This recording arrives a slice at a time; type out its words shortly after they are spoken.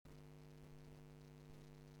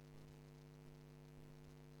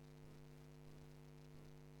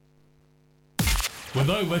With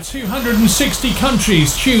over 260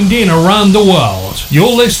 countries tuned in around the world, you're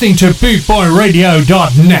listening to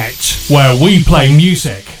bootboyradio.net, where we play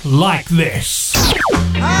music like this.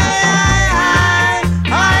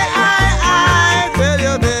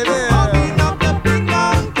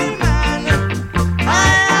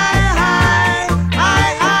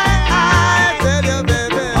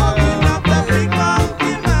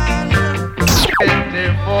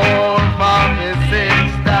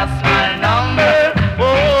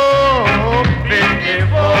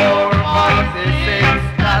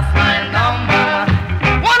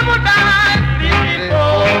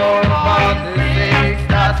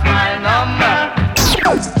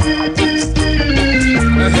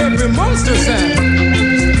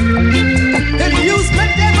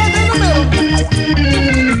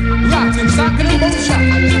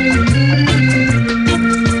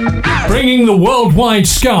 Bringing the worldwide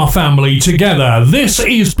ska family together, this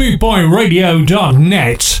is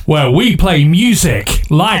bootboyradio.net, where we play music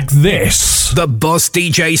like this. The Boss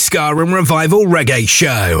DJ Ska and Revival Reggae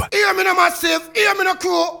Show. Hear me no massive, hear me no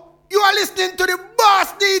crew. You are listening to the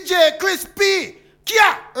Boss DJ Chris P.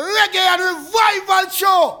 Kia, Reggae and Revival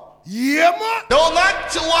Show. Yeah, man. Don't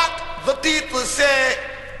like to what the people say.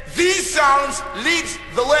 These sounds leads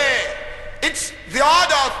the way. It's the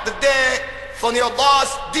order of the day from your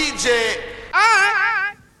boss DJ.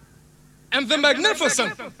 I am the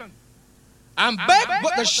magnificent. I'm back,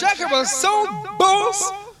 but the shaker was so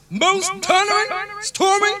boss, most thundering,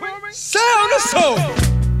 storming, sound of soul.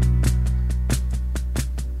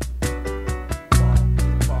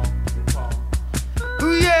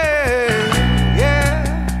 Yeah, yeah.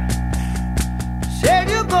 Said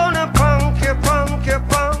you're gonna punk.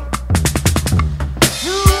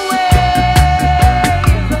 New wave,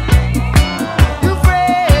 new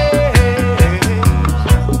phrase.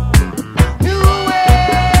 New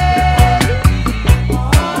wave,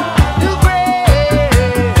 new phrase.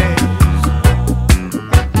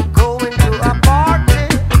 Going to a party,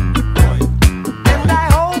 and I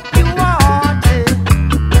hope you want it.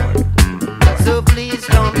 So please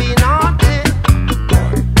don't be naughty,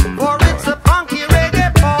 for it's a funky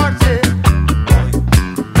reggae party.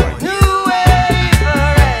 New wave,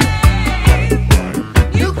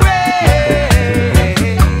 new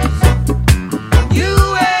craze. New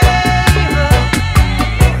wave,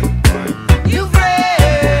 new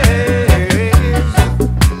phrase.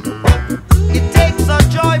 It takes a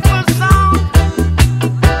joyful sound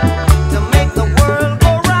to make the world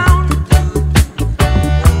go round.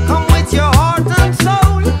 Come with your heart and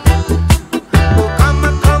soul. Oh, come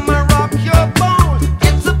and rock your bone.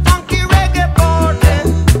 It's a funky reggae party.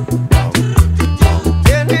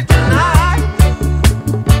 Get it tonight.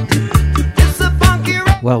 It's a funky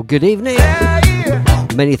reggae. Well, good evening. Yeah, yeah.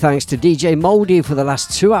 Many thanks to DJ Mouldy for the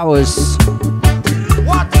last 2 hours.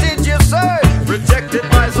 What did you say? Rejected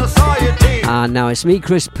by society. And now it's me,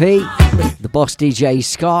 Chris P, the Boss DJ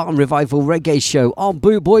Ska and Revival Reggae Show on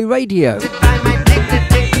Boot Boy Radio. By my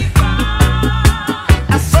dignity,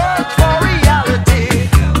 I search for reality.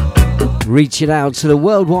 Reaching out to the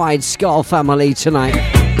worldwide Ska family tonight.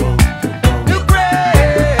 New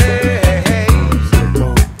craze,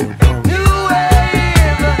 new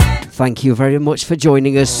wave, Thank you very much for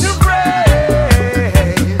joining us. new craze.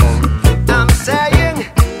 I'm saying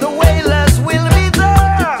the wailers will be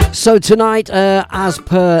there. So tonight, as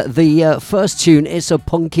per the first tune, it's a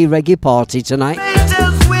punky reggae party tonight.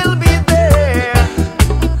 Haters will be there.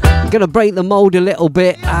 Gonna break the mould a little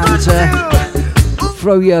bit and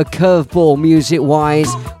throw you a curveball music-wise.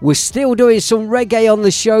 We're still doing some reggae on the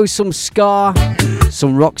show, some ska,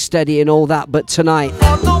 some rocksteady and all that, but tonight,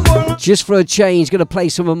 just for a change, gonna play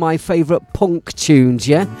some of my favourite punk tunes,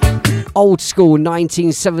 yeah? Old school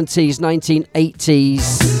 1970s,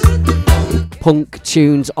 1980s punk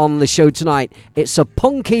tunes on the show tonight. It's a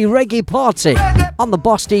punky reggae party on the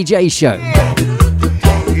Boss DJ Show.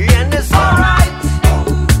 And it's alright.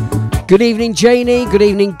 Good evening, Janie. Good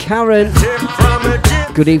evening, Karen. Tip from a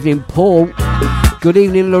tip. Good evening, Paul. Good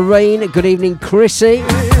evening, Lorraine. Good evening, Chrissy.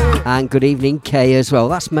 And good evening, Kay as well.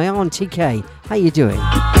 That's my auntie Kay. How you doing?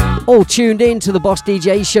 All tuned in to the Boss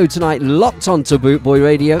DJ Show tonight, locked onto Boot Boy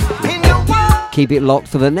Radio. In your world, Keep it locked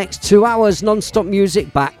for the next 2 hours, non-stop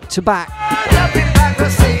music back to back. of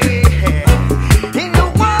hypocrisy. In the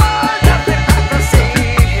world of hypocrisy.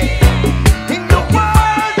 In the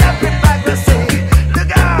world of hypocrisy. The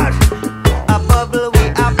God, a bubble, we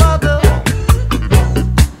a bubble.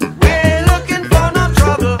 We're looking for no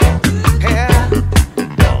trouble. Yeah.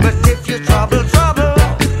 But if you trouble,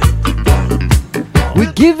 We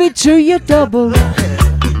give it to you double.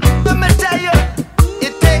 let me tell you,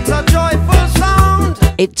 it takes a joyful sound.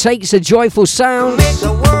 It takes a joyful sound Make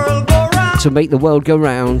the world go round. to make the world go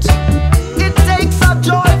round. It takes a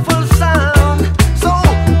joyful sound. So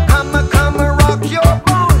come and rock your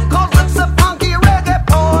boat, 'cause it's a funky reggae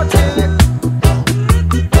party.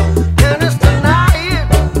 And it's tonight.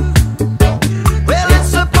 Well,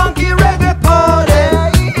 it's a funky reggae party.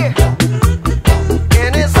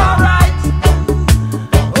 And it's alright.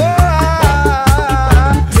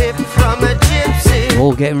 Oh, tip from a gypsy.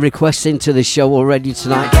 All getting requests into the show already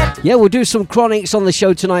tonight. Yeah, we'll do some chronics on the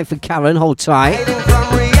show tonight for Karen. Hold tight.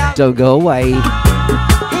 From reality. Don't go away. In your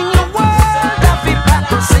world of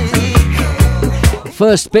hypocrisy.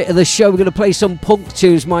 First bit of the show, we're going to play some punk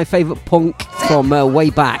tunes. My favourite punk from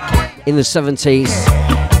way back in the 70s.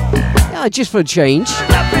 Yeah, just for a change.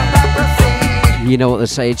 You know what they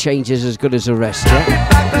say, a change is as good as a rest, yeah?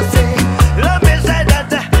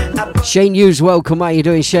 Shane Hughes, welcome. How you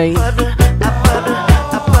doing, Shane?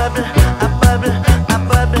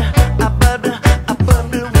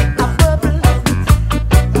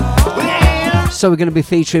 So we're going to be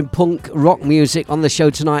featuring punk rock music on the show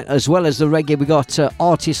tonight, as well as the reggae. We got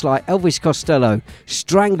artists like Elvis Costello,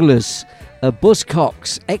 Stranglers,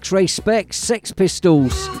 Buzzcocks, X-Ray Specs, Sex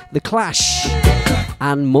Pistols, The Clash,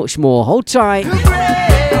 and much more. Hold tight.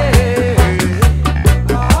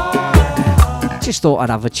 Just thought I'd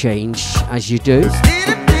have a change, as you do.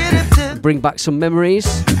 Bring back some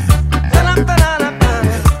memories.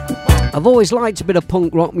 I've always liked a bit of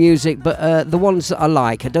punk rock music, but the ones that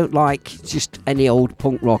I don't like just any old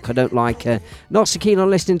punk rock. I don't like, not so keen on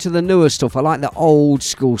listening to the newer stuff. I like the old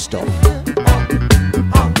school stuff.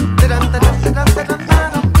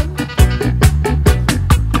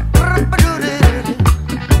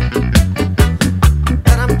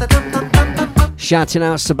 Shouting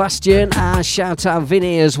out Sebastian and shout out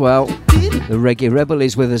Vinny as well. The Reggae Rebel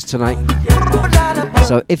is with us tonight.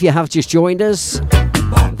 So if you have just joined us,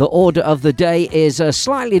 the order of the day is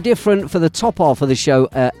slightly different for the top half of the show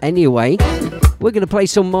anyway. We're going to play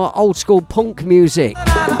some more old school punk music.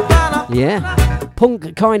 Yeah.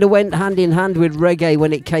 Punk kind of went hand in hand with reggae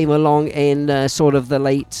when it came along in sort of the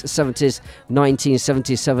late 70s,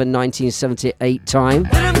 1977, 1978 time.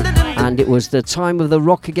 And it was the time of the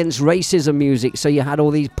rock against racism music. So you had all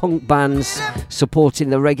these punk bands supporting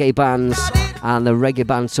the reggae bands, and the reggae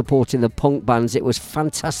band supporting the punk bands. It was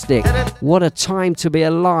fantastic. What a time to be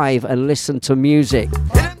alive and listen to music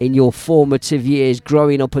in your formative years,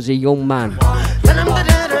 growing up as a young man.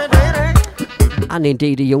 And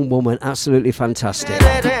indeed a young woman. Absolutely fantastic.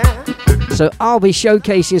 So I'll be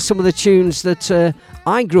showcasing some of the tunes that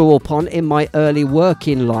I grew up on in my early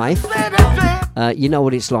working life. You know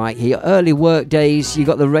what it's like. Your early work days, you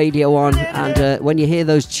got the radio on, and when you hear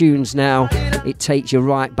those tunes now, it takes you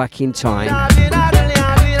right back in time.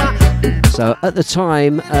 So at the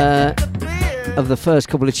time of the first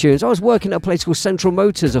couple of tunes, I was working at a place called Central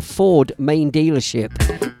Motors, a Ford main dealership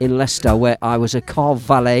in Leicester, where I was a car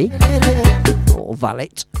valet, or valet.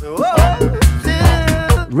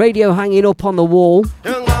 Radio hanging up on the wall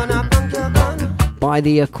by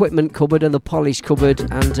the equipment cupboard and the polish cupboard,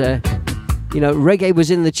 and you know, reggae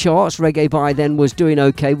was in the charts. Reggae by then was doing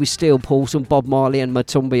okay with Steel Pulse and Bob Marley and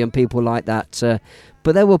Matumbi and people like that.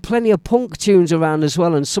 But there were plenty of punk tunes around as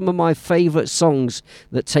well, and some of my favourite songs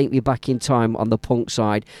that take me back in time on the punk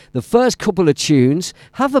side. The first couple of tunes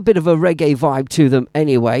have a bit of a reggae vibe to them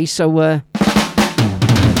anyway, so we'll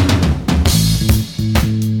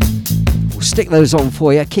stick those on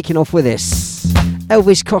for you. Kicking off with this,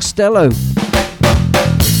 Elvis Costello.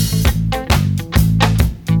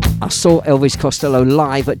 I saw Elvis Costello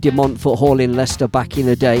live at De Montfort Hall in Leicester back in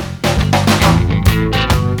the day.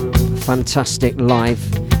 Fantastic live.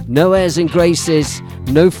 No airs and graces,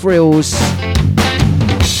 no frills.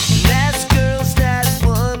 Last girl started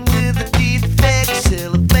one with a defect,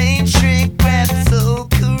 cellophane shrink wrap so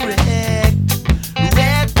correct.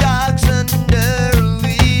 Red dogs under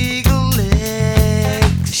legal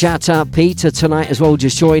legs. Shout out Peter tonight as well,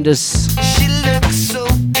 just joined us. She looks so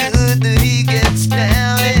good that he gets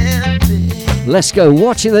down in bed. Let's go,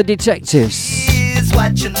 watching the detectives. He's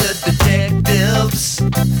watching the detectives. Ooh,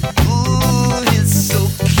 he's so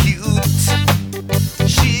cute.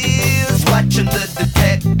 She's watching the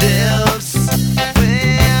detectives.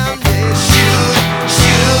 When they shoot.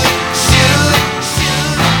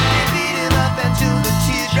 They beat him up until the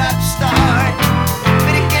teardrops start.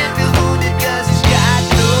 But he can't be wounded 'cause he's got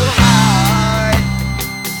no heart.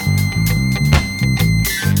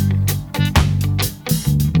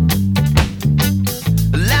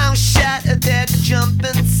 Long shot attack,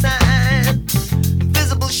 jumping sign.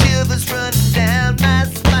 Invisible shield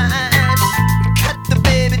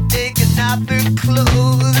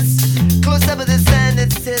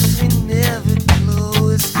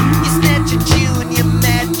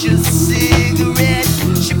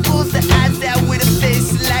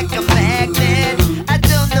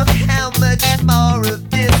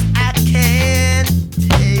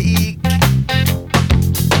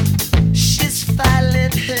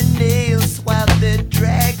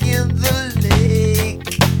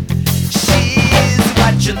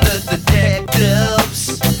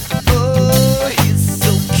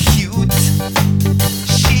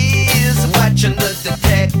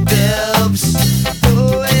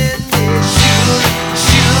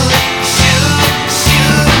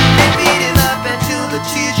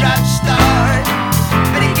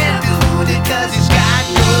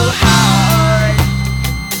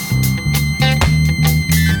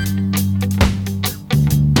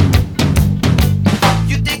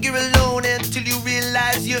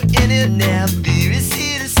work in it now. Fear is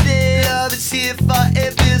here to stay. Love is here for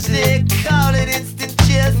every day. Call it instant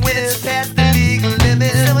justice when it's past the legal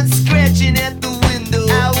limit. Someone's scratching at the window.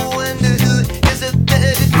 I wonder who is a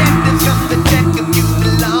better detective from the check if you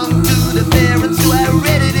belong to the parents who are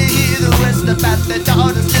ready to hear the rest about their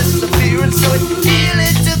daughter's disappearance. So it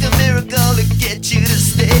really took a miracle to get you to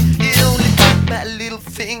stay. It only took my little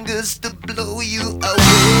fingers to blow you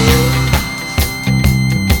away.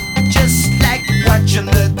 Just like watching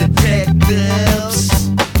the detectives.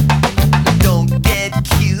 Don't get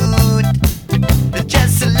cute.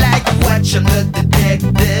 Just like watching the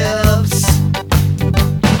detectives.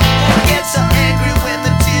 Get so angry when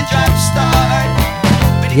the teardrops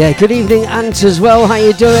start. Yeah, good evening, Ant, as well. How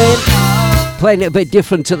you doing? Playing it a bit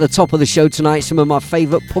different at the top of the show tonight. Some of my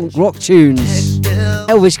favourite punk rock tunes.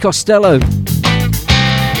 Elvis Costello.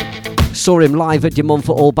 Saw him live at De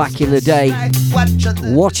Montfort all back in the day.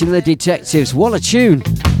 Watching the Detectives. What a tune.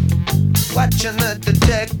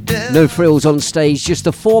 No frills on stage, just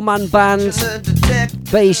a four-man band.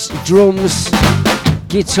 Bass, drums,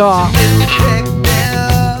 guitar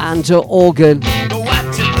and organ.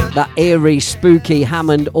 That eerie, spooky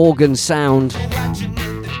Hammond organ sound.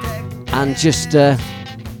 And just a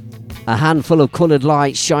handful of coloured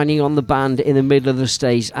lights shining on the band in the middle of the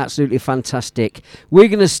stage. Absolutely fantastic. We're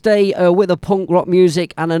going to stay with a punk rock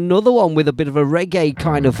music and another one with a bit of a reggae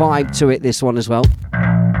kind of vibe to it, this one as well.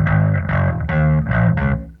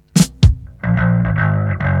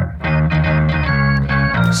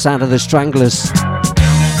 Sound of the Stranglers.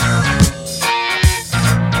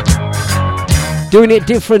 Doing it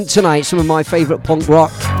different tonight. Some of my favourite punk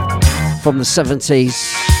rock from the 70s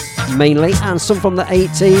mainly, and some from the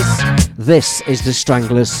 80s. This is the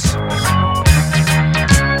Stranglers.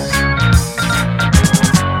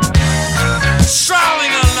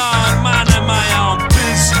 Strolling along, minding my own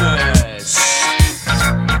business.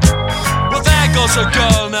 Well, there goes a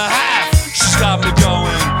girl and a half. She's got me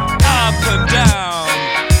going up and down.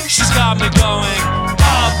 She's got me going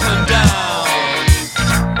up and down.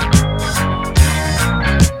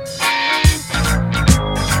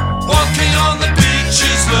 Walking on the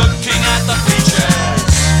beaches, looking at the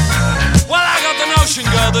beaches. Well, I got the notion,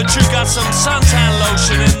 girl, that you got some suntan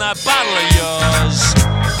lotion in that bottle of yours.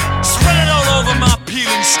 Spread it all over my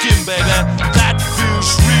peeling skin, baby. That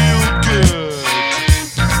feels real good.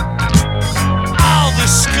 All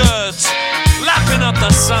this skirt, lapping up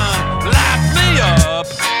the sun, lap me up.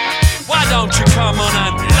 Why don't you come on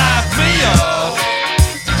and lap me up?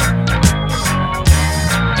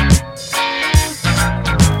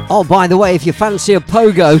 Oh, by the way, if you fancy a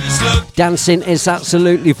pogo, dancing is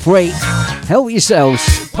absolutely free. Help yourselves.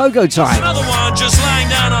 Pogo time. Another one just lying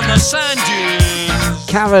down on the sand dunes.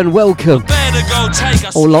 Karen, welcome. Better go take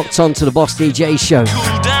a All locked on to the Boss DJ show.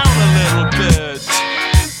 cool down a little bit.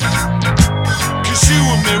 'Cause you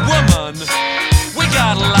and me, woman, we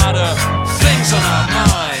got a lot of things on our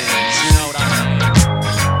minds, you know what I mean?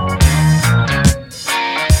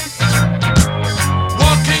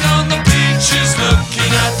 Walking on the beaches,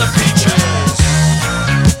 looking at the beaches.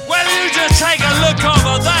 Well, you just take a look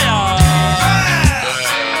over there.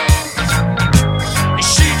 Is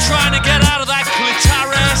she trying to get out of that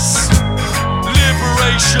clitoris?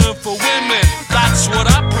 Liberation for women, that's what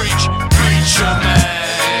I preach, preacher man.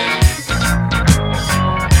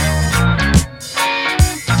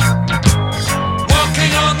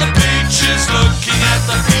 Walking on the beaches, looking at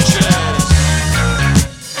the beaches.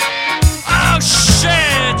 Oh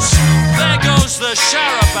shit, there goes the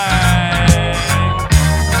charabanc.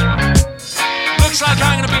 Looks like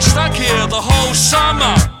I'm gonna be stuck here the whole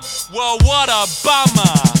summer. Well, what a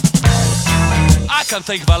bummer. I can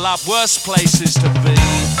think of a lot worse places to be.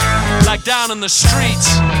 Like down in the street,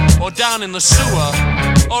 or down in the sewer,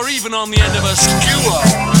 or even on the end of a skewer.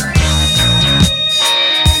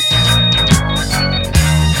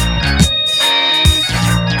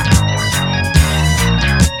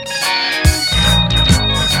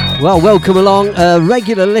 Well, welcome along,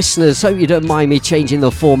 regular listeners. Hope you don't mind me changing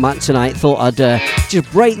the format tonight. Thought I'd just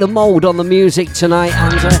break the mould on the music tonight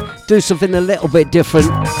and do something a little bit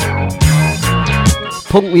different.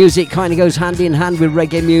 Punk music kind of goes hand in hand with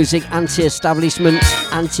reggae music, anti-establishment,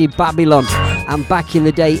 anti-Babylon. And back in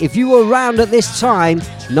the day, if you were around at this time,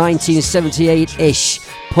 1978-ish,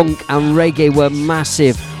 punk and reggae were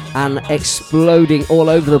massive and exploding all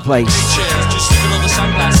over the place. Just look at all the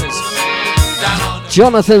sunglasses. Down on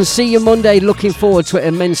Jonathan, see you Monday. Looking forward to it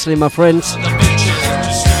immensely, my friends. the beaches.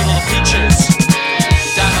 Just look at all the peaches.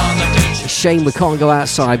 Down on the beaches. Shame we can't go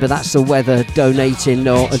outside, but that's the weather donating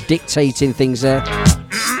or dictating things there.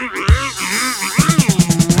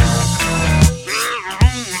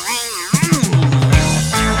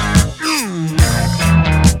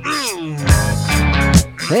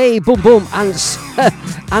 Hey, boom, boom, ants.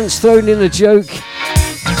 Ants thrown in a joke.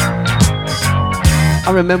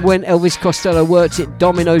 I remember when Elvis Costello worked at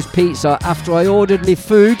Domino's Pizza. After I ordered me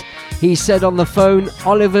food, he said on the phone,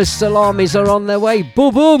 Oliver's salamis are on their way.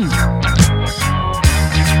 Boom, boom.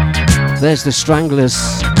 There's the Stranglers.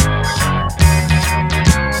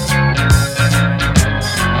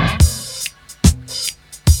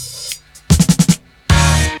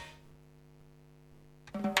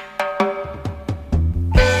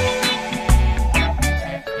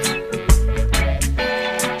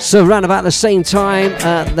 So around about the same time,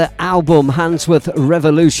 the album Handsworth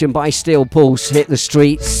Revolution by Steel Pulse hit the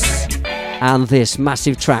streets, and this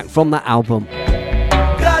massive track from that album.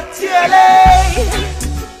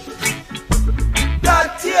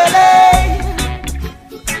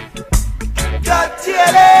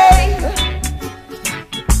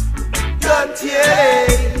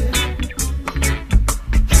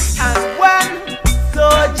 And when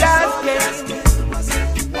soldiers came,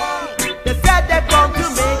 they said they'd come to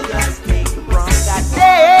make us king. From that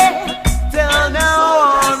day till now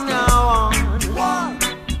on,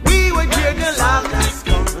 we were driven like this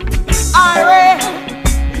gun.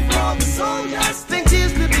 Things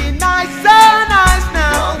used to be nice, so nice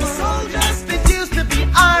now. Things used to be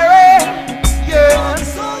irate, yeah.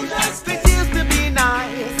 Things used to be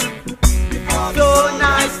nice, so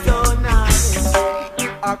nice, so nice.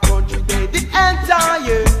 Our country they did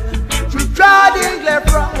entire through trodden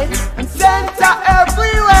left, right, and center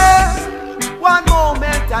everywhere. One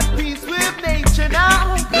moment at peace with nature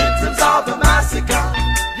now. Victims of the massacre.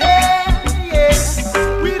 Yeah,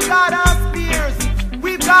 yeah. We've got our spears,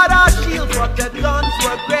 we've got our shields, but the guns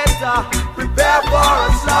were greater. Prepare for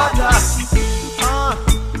a slaughter.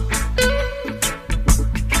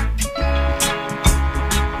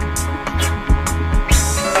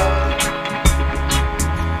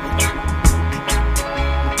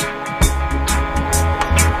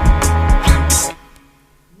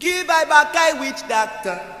 Give I back I witch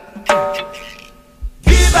doctor.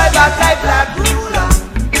 Give I back I black ruler.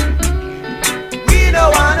 We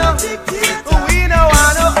don't want no dictator. We don't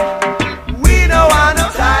want no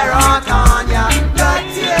tyrant on ya.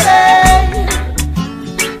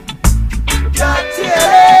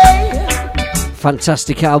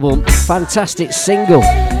 Fantastic album, fantastic single.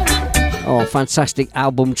 Oh, fantastic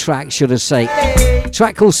album track, should I say.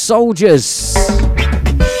 Track called Soldiers.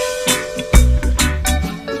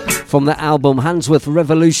 From the album Handsworth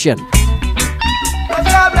Revolution.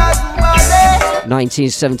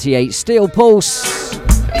 1978, Steel Pulse.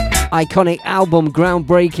 Iconic album,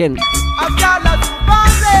 groundbreaking.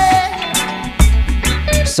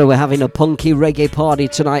 So we're having a punky reggae party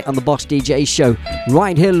tonight on the Boss DJ show,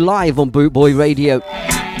 right here live on Bootboy Radio.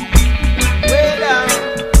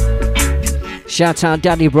 Shout out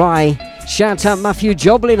Daddy Bry. Shout out Matthew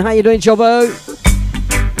Joblin. How you doing, Jobbo?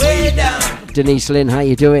 Denise Lynn, how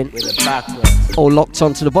you doing? All locked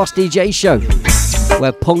onto the Boss DJ show,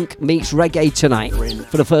 where punk meets reggae tonight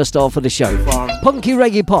for the first half of the show. Punky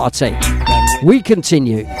reggae party. We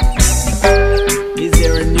continue. Is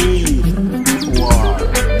there a need for war?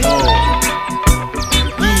 No.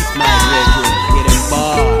 Peace, my brethren, getting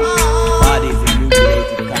far. Bodies in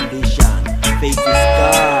mutilated condition. Faces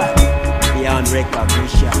scarred beyond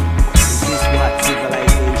recognition. Is this what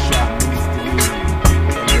civilization means to me?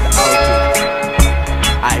 And without it,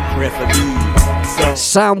 I prefer thee.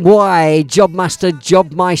 So Soundboy, Jobmaster,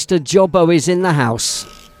 Jobbo is in the house.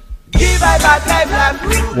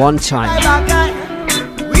 One time.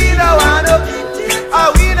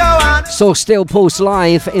 Saw Steel Pulse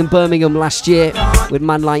live in Birmingham last year with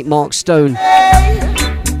man like Mark Stone.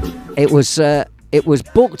 It was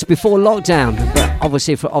booked before lockdown, but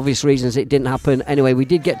obviously for obvious reasons it didn't happen. Anyway, we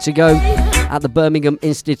did get to go at the Birmingham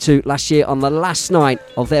Institute last year on the last night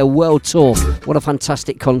of their world tour. What a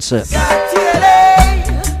fantastic concert.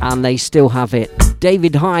 And they still have it.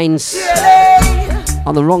 David Hines,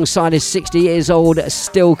 on the wrong side of 60 years old,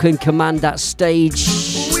 still can command that stage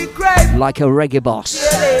like a reggae boss.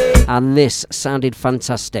 And this sounded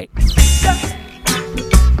fantastic.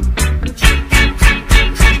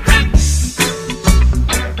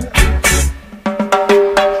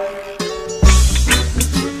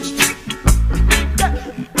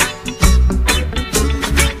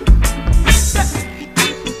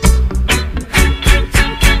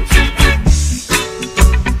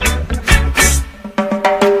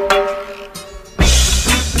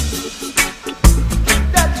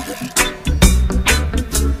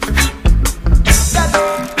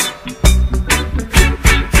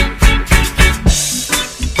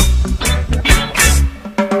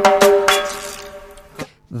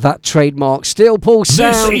 That trademark Steel Pulse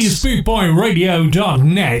sounds. This is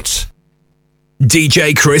bootboyradio.net.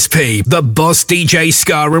 DJ Chris P, the Boss DJ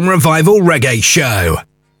Ska and Revival Reggae Show.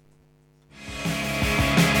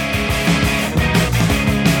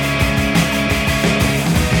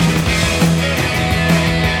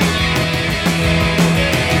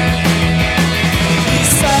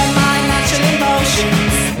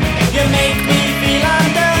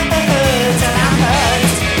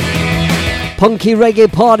 Punky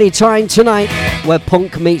reggae party time tonight, where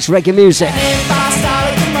punk meets reggae music.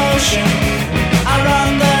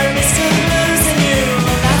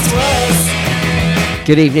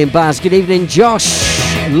 Good evening, Baz. Good evening,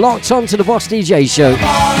 Josh. Locked on to the Boss DJ show.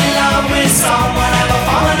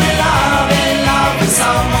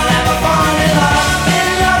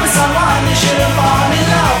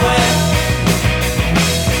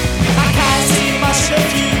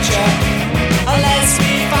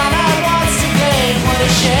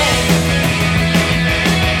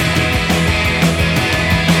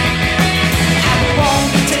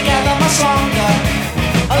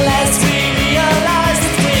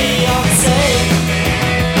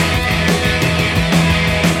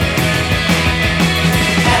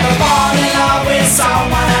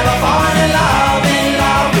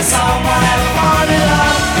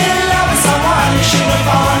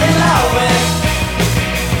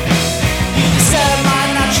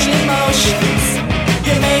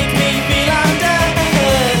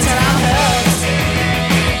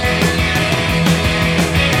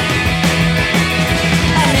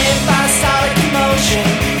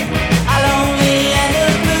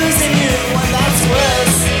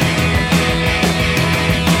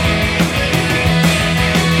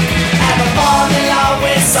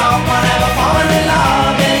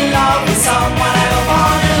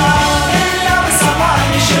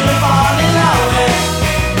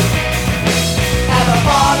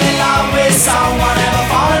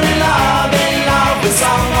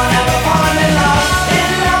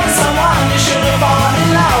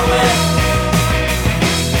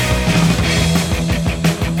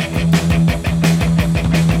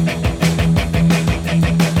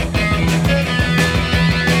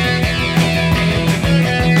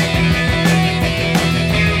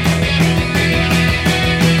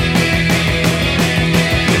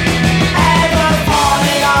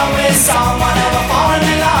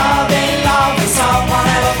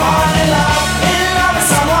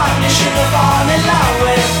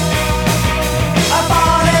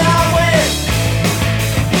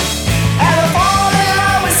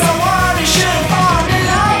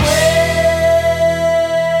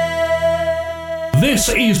 This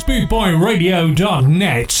is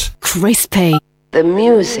bootboyradio.net. Crispy. The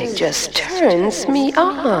music just turns me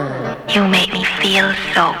on. You make me feel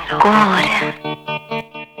so good.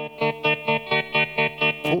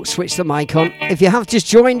 Oh, switch the mic on. If you have just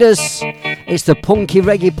joined us, it's the Punky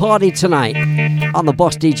Reggae Party tonight on the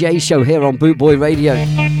Boss DJ show here on Bootboy Radio.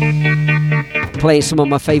 Playing some of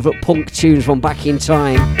my favourite punk tunes from back in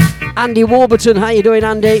time. Andy Warburton, how you doing,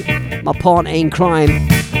 Andy? My partner in crime.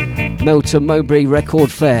 Milton Mowbray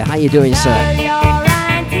Record Fair. How you doing, sir?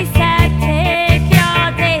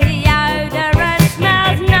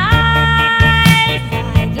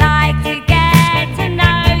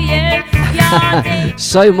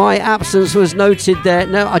 So my absence was noted there.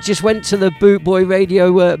 No, I just went to the Bootboy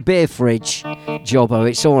Radio beer fridge. Jobbo,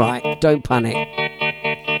 it's alright. Don't panic.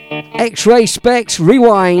 X-Ray Specs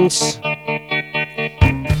Rewinds.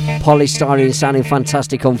 Polystyrene sounding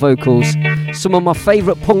fantastic on vocals. Some of my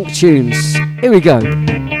favourite punk tunes. Here we go.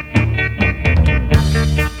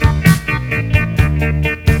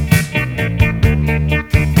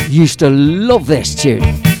 Used to love this tune.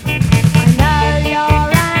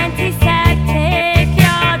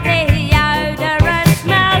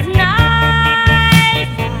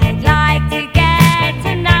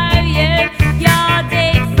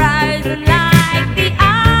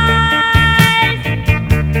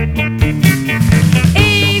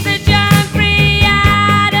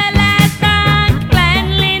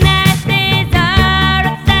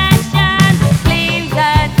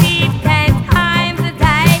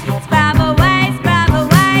 Scrub away,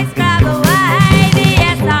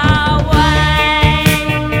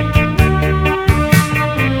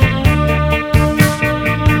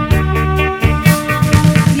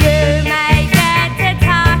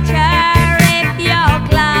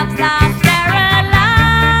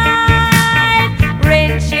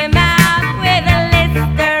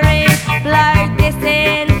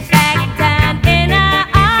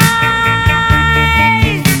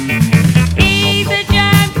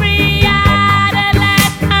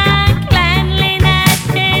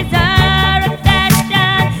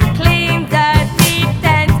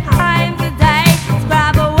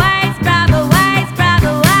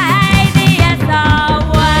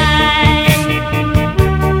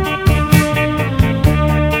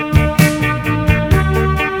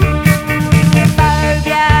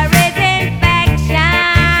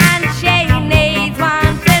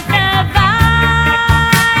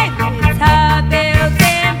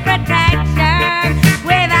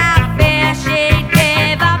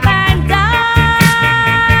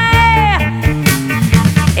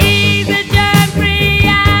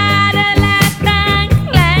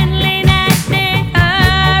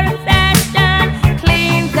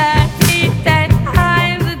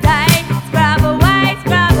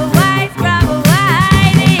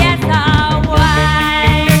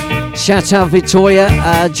 Shout out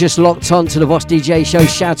Victoria, just locked on to the Boss DJ show.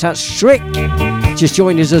 Shout out Strick, just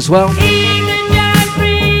joined us as well.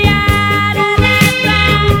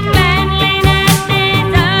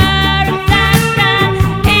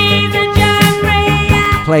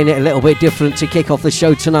 Playing it a little bit different to kick off the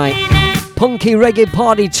show tonight. Punky reggae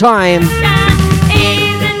party time.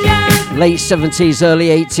 Late 70s, early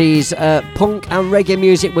 80s, punk and reggae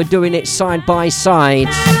music were doing it side by side,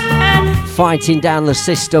 fighting down the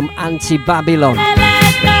system, anti-Babylon,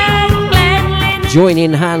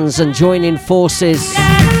 joining hands and joining forces,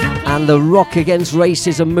 and the Rock Against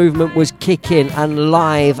Racism movement was kicking and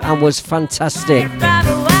live and was fantastic.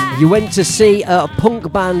 You went to see a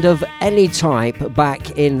punk band of any type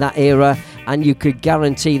back in that era, and you could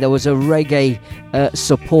guarantee there was a reggae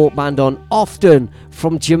support band on, often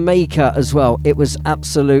from Jamaica as well. It was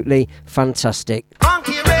absolutely fantastic.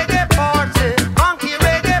 Funky reggae party, funky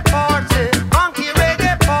reggae party, funky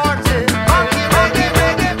reggae party, funky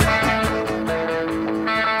reggae.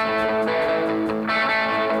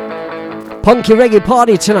 Punky reggae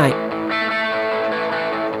party tonight.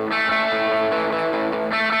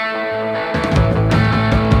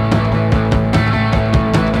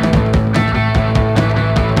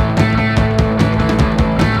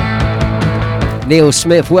 Neil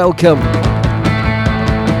Smith, welcome.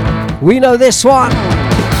 We know this one.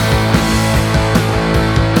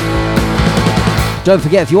 Don't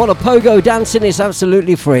forget, if you want a pogo dancing, it's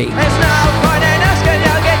absolutely free. There's no point in asking,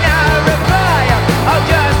 you'll get no reply. I've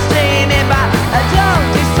just seen it, but I don't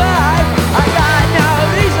decide. I got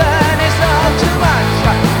no reason, it's all too much.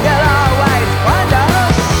 You'll always find us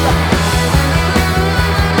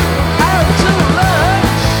out to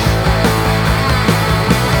lunch.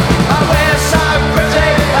 Oh, we're so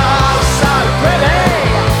pretty, oh, so pretty.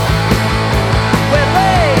 We're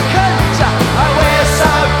vacant, oh, we're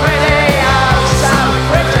so pretty, oh, so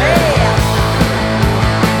pretty.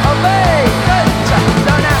 Oh, vacant,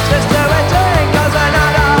 don't ask us to return, 'cause we're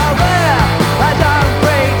not all there. I don't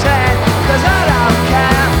pretend, 'cause I don't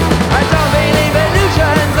care. I don't believe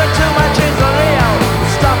illusions, and too much is real.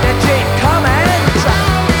 Stop your cheap comments,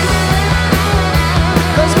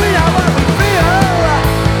 'cause we know what we feel.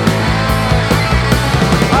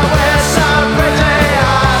 Oh, we're so pretty,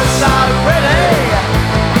 oh, so pretty.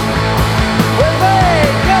 We're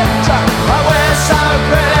vacant, oh, we're so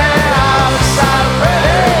pretty, oh, so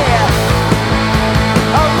pretty.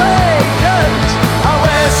 Oh, vacant, oh,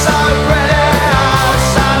 we're so pretty, oh,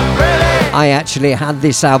 so pretty. I actually had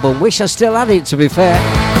this album. Wish I still had it, to be fair.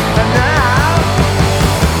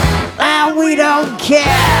 And we don't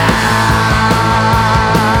care.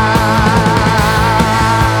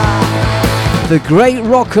 The Great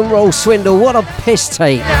Rock and Roll Swindle. What a piss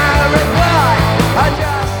take. No reply, I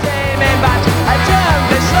just came in, but I don't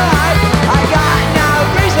decide. I got no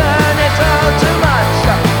reason, it's all too much.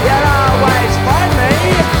 You'll always find me.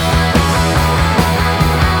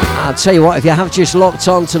 I'll tell you what, if you have just locked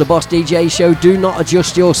on to the Boss DJ show, do not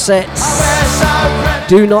adjust your sets. We're so pretty.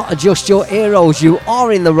 Do not adjust your ear rolls. You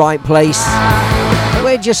are in the right place.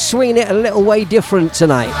 We're just swinging it a little way different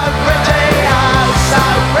tonight. Pretty, oh, so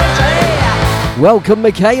pretty. Welcome,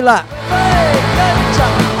 Michaela.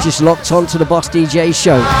 Just locked on to the Boss DJ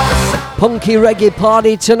show. Punky reggae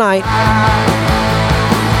party tonight.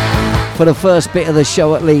 For the first bit of the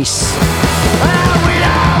show at least. Well, we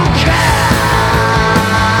don't care.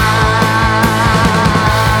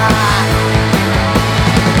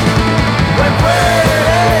 We're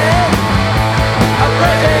pretty, a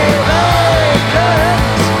pretty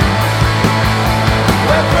vacant.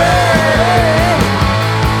 We're pretty,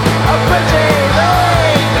 a pretty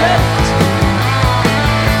vacant.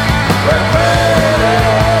 We're pretty,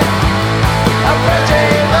 a pretty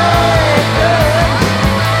vacant.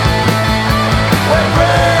 We're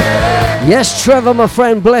pretty. Yes, Trevor, my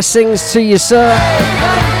friend, blessings to you, sir.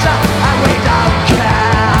 And we don't care.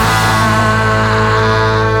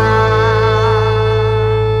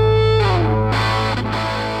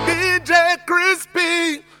 DJ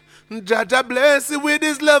Crispy, Jaja bless you with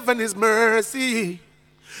his love and his mercy.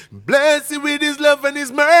 Bless you with his love and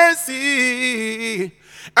his mercy.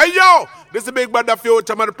 Hey yo, this is a big brother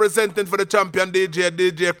future man presenting for the champion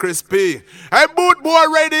DJ Crispy. Hey Boot Boy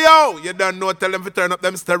Radio, you don't know, tell them to turn up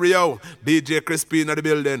them stereo. DJ Crispy in the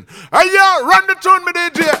building. Hey yo, run the tune me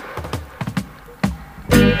DJ.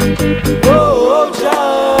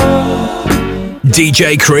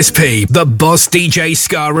 DJ Chris P, the Boss DJ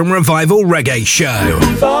Ska and Revival Reggae Show.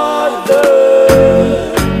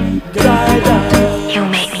 You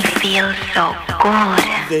make me feel so good.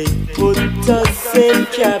 They put us in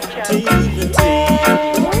captivity.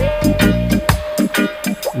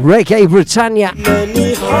 Reggae Britannia.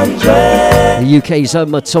 The UK's own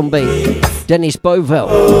Matumbi. Dennis Bovell.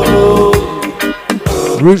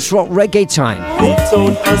 Roots Rock Reggae Time. They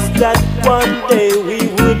told us that one day we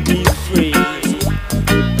would be free.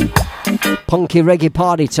 Punky Reggae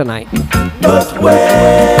Party tonight. But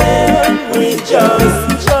when we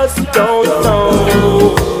just don't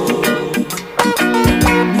know.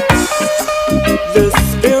 The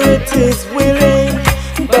spirit is willing,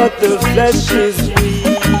 but the flesh is weak.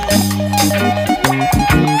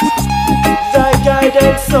 Thy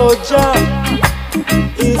guidance, soldier,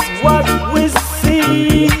 is what we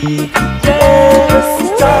see.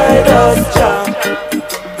 Yes, guide us, Jah.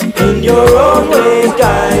 In your own way,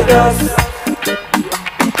 guide us.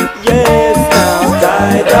 Yes, now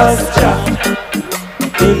guide us, Jah.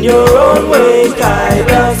 In your own way,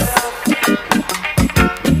 guide us.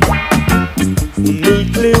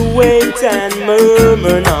 Meekly wait and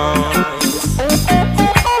murmur not.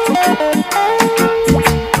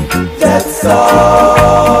 That's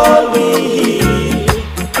all we hear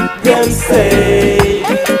them say.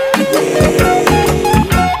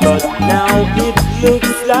 But now it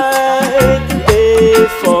looks like they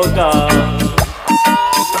forgot.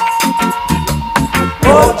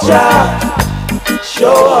 Oh Jah,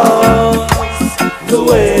 show us the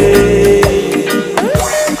way.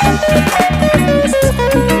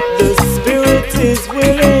 The spirit is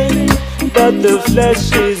willing, but the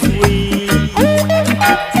flesh is weak.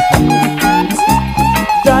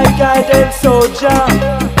 Thy guidance, oh Jah,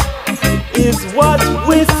 is what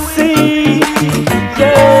we see.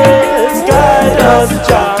 Yes, guide us,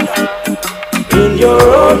 Jah. In your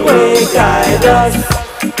own way, guide us.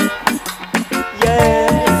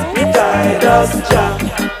 Guide us, Jah.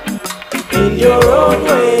 In your own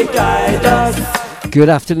way, guide us. Good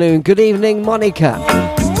afternoon, good evening, Monica.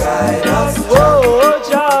 Guide us, oh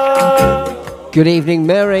Jah. Good evening,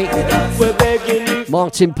 Mary. We're begging you.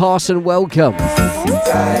 Martin Parson, welcome.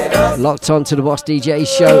 Locked on to the Boss DJ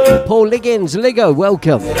show. Paul Liggins, Ligo,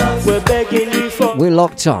 welcome. We're begging you for. We're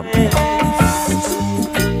locked on.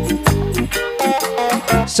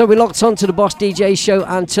 So we're locked on to the Boss DJ show,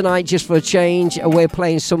 and tonight, just for a change, we're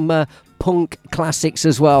playing some punk classics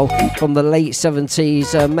as well from the late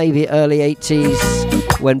 70s, maybe early 80s,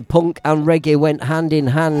 when punk and reggae went hand in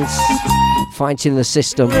hand, fighting the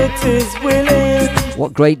system.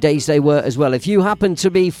 What great days they were as well. If you happen to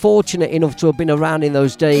be fortunate enough to have been around in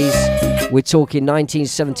those days, we're talking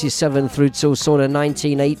 1977 through till sort of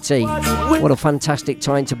 1980. What a fantastic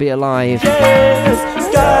time to be alive.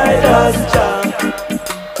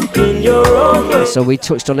 So we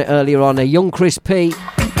touched on it earlier on. A young Chris P,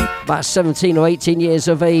 about 17 or 18 years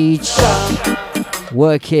of age,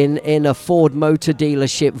 working in a Ford motor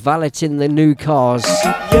dealership, valeting the new cars,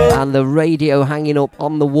 and the radio hanging up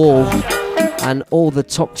on the wall, and all the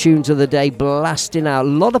top tunes of the day blasting out. A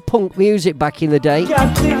lot of punk music back in the day,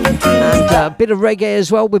 and a bit of reggae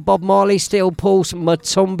as well with Bob Marley, Steel Pulse,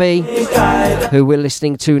 Matumbi, who we're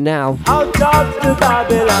listening to now.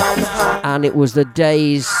 And it was the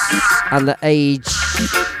days and the age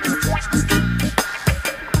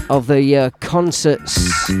of the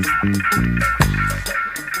concerts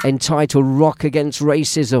entitled Rock Against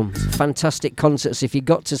Racism. Fantastic concerts if you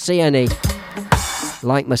got to see any,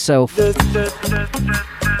 like myself.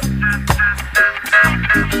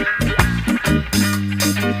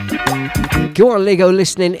 Go on, Ligo,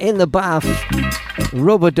 listening in the bath.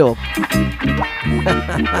 Rub-a-dub.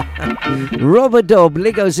 Rub-a-dub,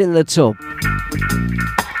 Ligo's in the tub.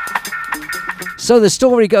 So the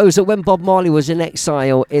story goes that when Bob Marley was in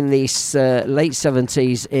exile in the late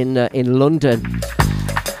 70s in London,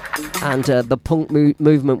 and the punk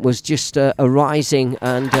movement was just arising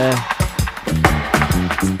and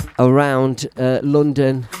around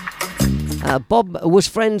London, Bob was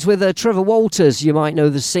friends with Trevor Walters. You might know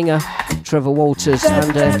the singer Trevor Walters,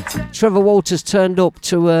 and Trevor Walters turned up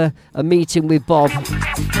to a meeting with Bob,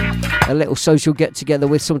 a little social get together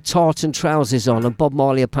with some tartan trousers on, and Bob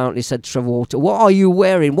Marley apparently said to Trevor Walters, "What are you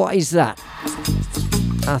wearing? What is that?"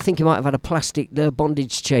 I think he might have had a plastic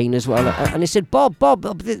bondage chain as well. And he said, Bob,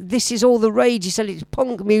 this is all the rage. He said, it's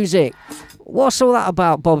punk music. What's all that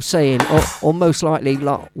about, Bob saying? Or most likely,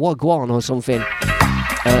 like, Wagwan or something,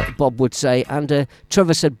 Bob would say. And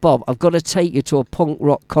Trevor said, Bob, I've got to take you to a punk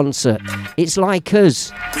rock concert. It's like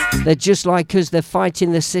us. They're just like us. They're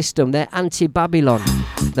fighting the system. They're anti-Babylon.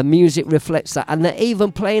 The music reflects that. And they're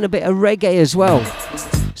even playing a bit of reggae as well.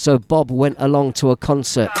 So Bob went along to a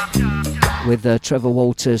concert with Trevor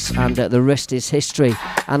Walters, and the rest is history.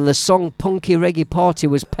 And the song Punky Reggae Party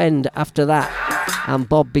was penned after that, and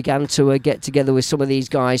Bob began to get together with some of these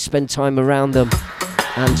guys, spend time around them,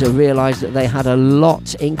 and realised that they had a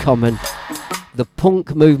lot in common. The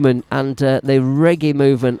punk movement and the reggae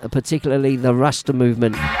movement, particularly the Rasta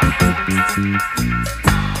movement,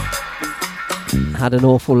 had an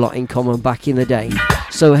awful lot in common back in the day.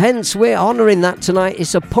 So hence we're honouring that tonight.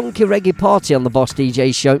 It's a punky reggae party on the Boss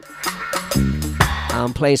DJ show.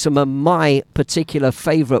 I'm playing some of my particular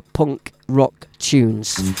favourite punk rock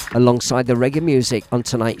tunes alongside the reggae music on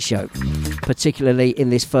tonight's show, particularly in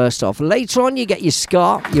this first half. Later on you get your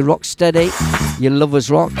ska, your rock steady, your lovers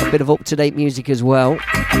rock, a bit of up-to-date music as well.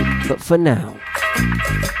 But for now,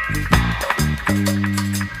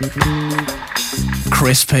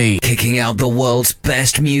 Chris P kicking out the world's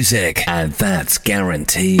best music, and that's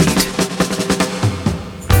guaranteed.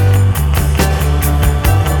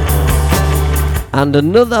 And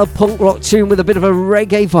another punk rock tune with a bit of a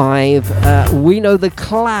reggae vibe. We know the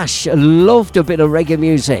Clash loved a bit of reggae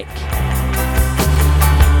music.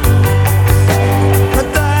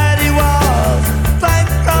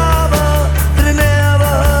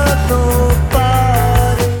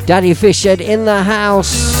 Daddy Fishhead in the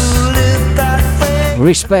house.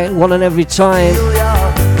 Respect one and every time.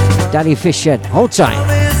 Daddy Fishhead, hold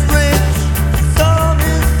tight.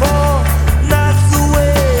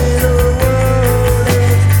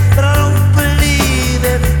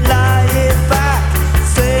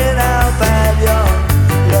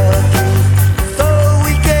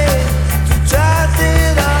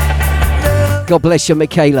 God bless you,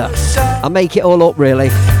 Michaela. I make it all up, really.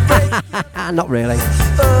 Not really.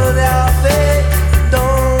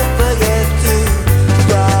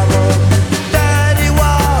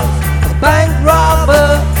 Bank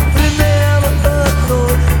robber.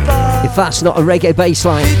 If that's not a reggae bass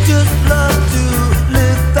line.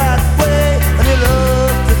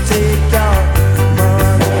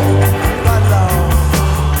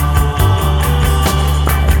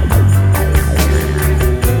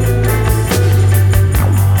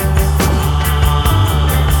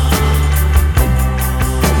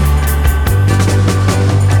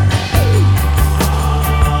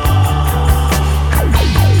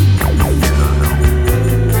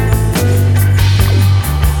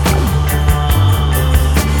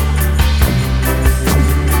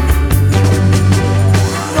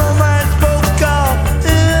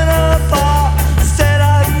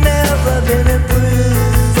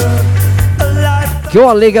 Go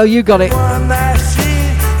on, Lego, you got it.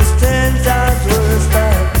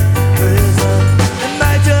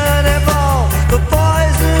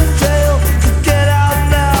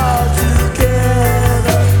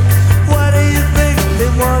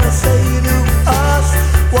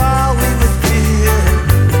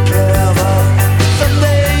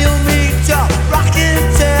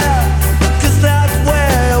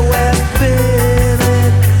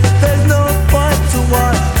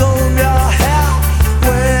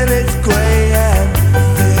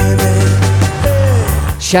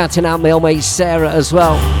 Shouting out my old mate Sarah as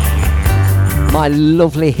well. My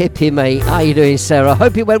lovely hippie mate. How you doing, Sarah?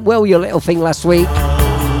 Hope it went well, your little thing last week.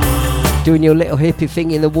 Doing your little hippie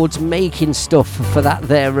thing in the woods, making stuff for that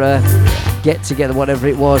there get together, whatever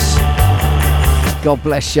it was. God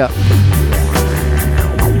bless you.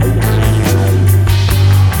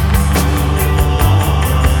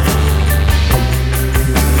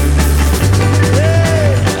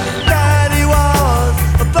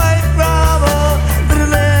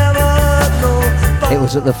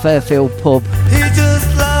 At the Fairfield pub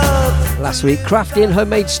last week, crafting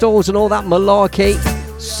homemade stalls and all that malarkey,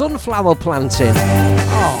 sunflower planting.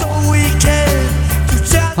 Oh.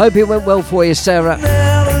 Hope it went well for you, Sarah.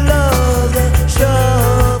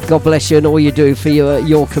 God bless you and all you do for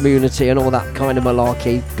your community and all that kind of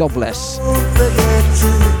malarkey. God bless.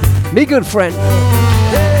 Me good friend,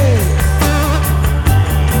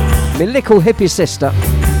 me little hippie sister.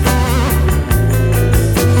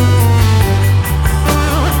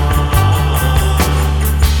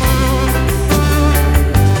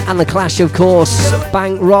 And the Clash, of course,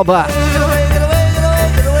 Bank Robber.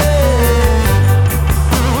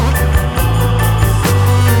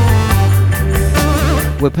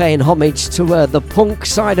 We're paying homage to the punk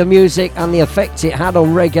side of music and the effect it had on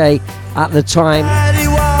reggae at the time.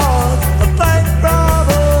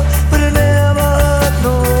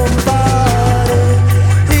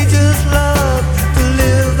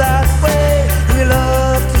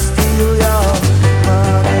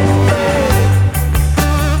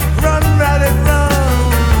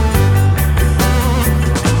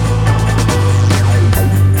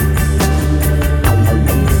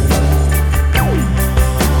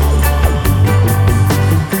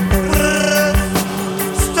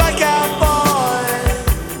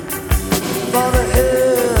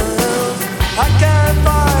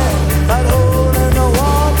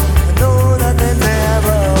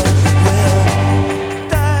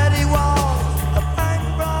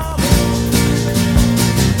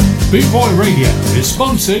 Boot Boy Radio is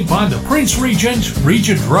sponsored by the Prince Regent,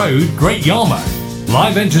 Regent Road, Great Yarmouth.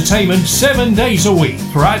 Live entertainment 7 days a week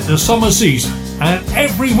throughout the summer season and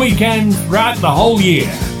every weekend throughout the whole year.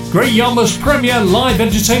 Great Yarmouth's premier live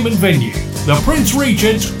entertainment venue, the Prince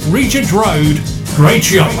Regent, Regent Road, Great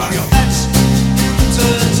Yarmouth.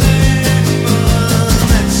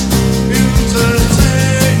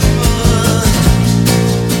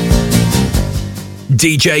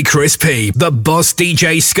 DJ Chris P, the Boss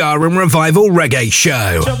DJ Ska and Revival Reggae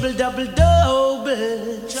Show. Double, double,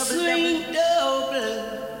 double, swing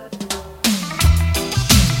double.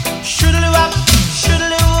 Shoodle-wop,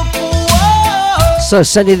 shoodle-wop, whoa. So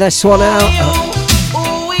sending this one out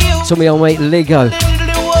to me old mate Ligo,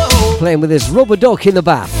 playing with his rubber duck in the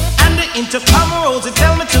bath. And the intercom rose, they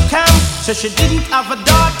tell me to come. So she didn't have a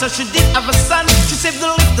daughter, she did have a son. She said the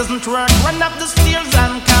lift doesn't work, run up the stairs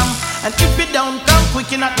and come. And if you don't come quick,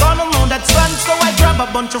 you're not gonna know that son. So I grab a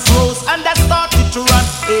bunch of rose and I started to run.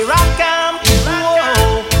 Here I come,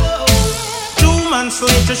 whoa. 2 months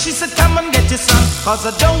later, she said, come and get your son, cause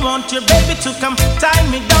I don't want your baby to come tie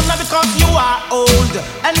me down. Now because you are old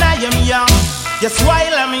and I am young. Yes,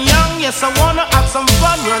 while I'm young, yes, I wanna have some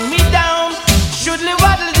fun. Run me down, shoodly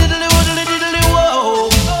waddly diddly woodly diddly whoa.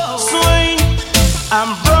 Swing,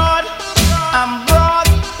 I'm broad, I'm broad,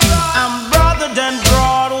 I'm broader than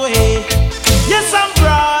Broadway. Yes, I'm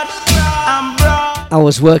broad, I'm broad. I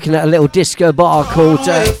was working at a little disco bar called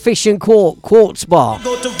Fish and Quartz Bar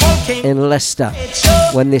in Leicester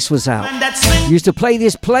when this was out. Used to play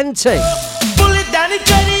this plenty,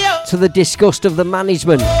 to the disgust of the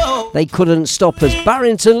management. They couldn't stop us.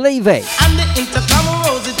 Barrington Levy. And the intercom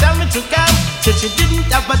rose, they tell me to come. Said she didn't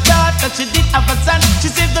have a daughter, she did have a son. She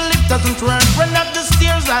said the lift doesn't work, run up the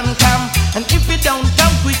stairs and come. And if you don't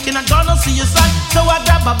come quick, you're not gonna see your son. So I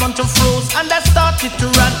grab a bunch of froze and I started to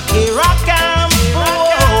run. Here I come,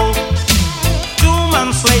 whoa. 2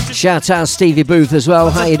 months later. Shout out Stevie Booth as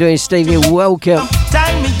well. How you doing, Stevie? Welcome.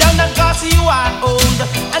 Tie me down because you are old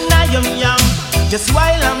and I am young. Just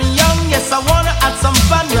while I'm young, yes, I wanna have some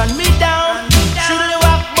fun. Run me down, shoodly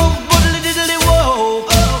wop, boom, boodly diddly whoa.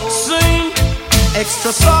 Swing,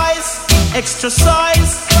 extra size, extra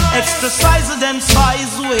size, extra size than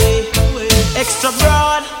size way. Extra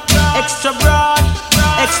broad, extra broad,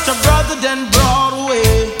 extra broader than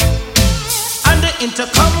Broadway. And the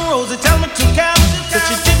intercom rose, they tell me to come. That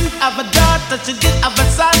she didn't have a daughter, she did have a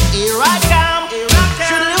son. Here I come,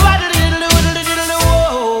 shoodly waddly diddly woodly diddly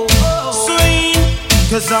whoa. Swing,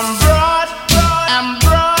 cause I'm broad, I'm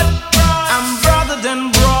broad, I'm broader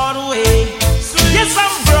than Broadway. Yes,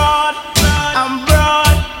 I'm broad, I'm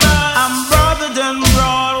broad, I'm broader than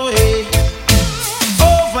Broadway.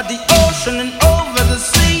 Over the ocean and over the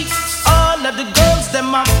sea, all of the girls,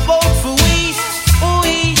 them are vote for we.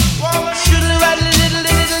 We shoodly waddly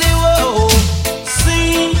diddly diddly whoa.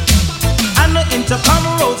 Sing, and the intercom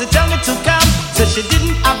rose, they tell me to come. So she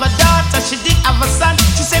didn't have a daughter, she did have a son.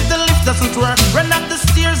 She said the lift doesn't work, run up the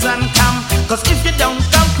stairs and come. Cause if you don't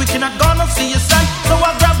come quick, you're not gonna see your son. So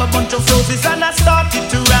I grab a bunch of roses and I started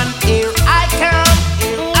to run. Here I come,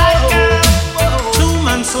 here I come. 2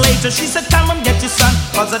 months later, she said, come and get your son,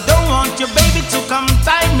 cause I don't want your baby to come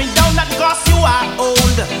tie me down. Not cause you are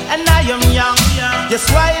old and I am young. Yes,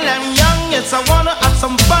 while I'm young, yes, I wanna have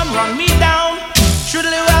some fun. Run me down,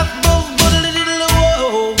 shoodly wop, boom, boodly diddly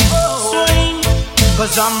whoa. Swing,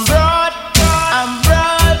 cause I'm broad, I'm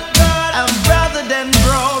broad, I'm broader than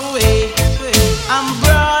Broadway. I'm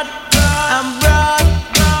broad, I'm broad,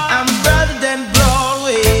 I'm broader than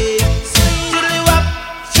Broadway. Shoodly wop,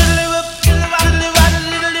 shoodly wop, shoodly waddly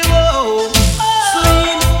waddly diddly whoa.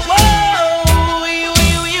 Swing, whoa,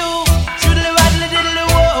 you, shoodly waddly diddly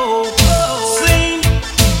whoa. Swing,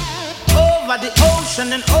 over the ocean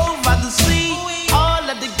and over the sea, all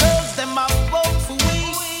of the girls them are vote for we.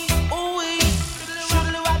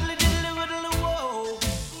 Shoodly waddly diddly waddly whoa.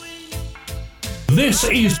 This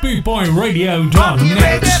is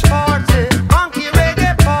bootboyradio.net. Funky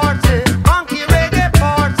reggae party, funky reggae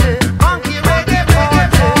party, funky reggae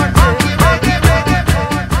party, funky reggae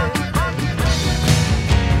party.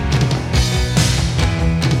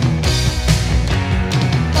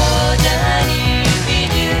 Oh, darling,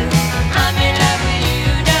 with you, I'm in love with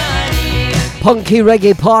you, darling. Punky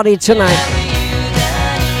reggae party tonight.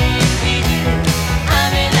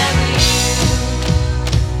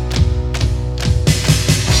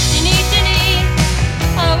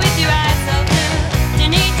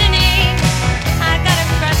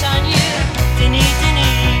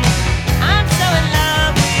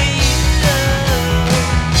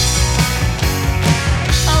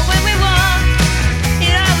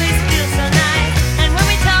 It always feels so nice, and when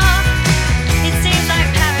we talk, it seems like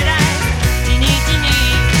paradise.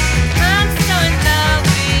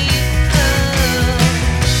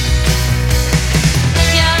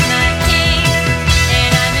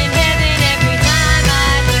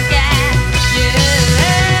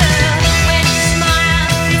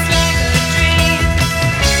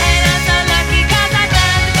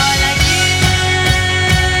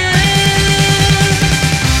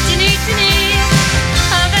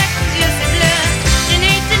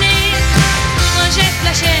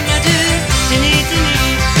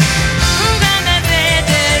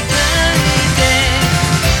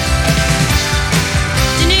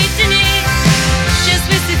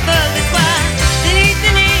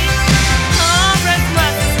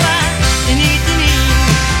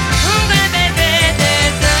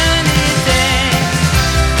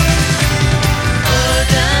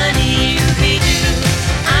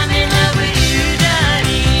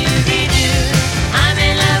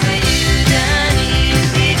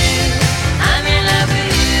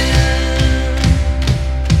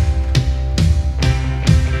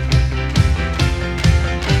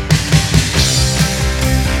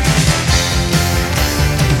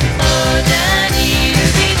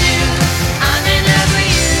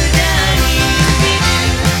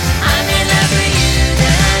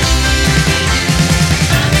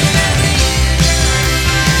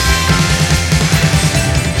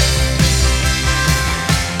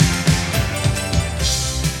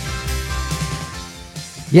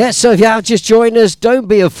 Yeah, so if you have just joined us, don't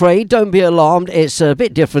be afraid, don't be alarmed. It's a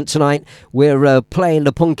bit different tonight. We're playing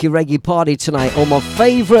the Punky Reggae Party tonight, all my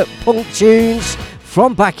favourite punk tunes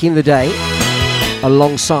from back in the day,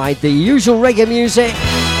 alongside the usual reggae music.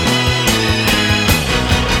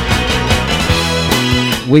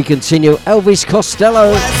 We continue Elvis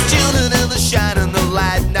Costello. Tuning in the shining the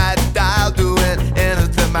light night dial, doing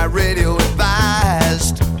anything my radio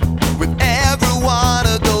advised. With every one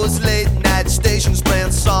of those late night stations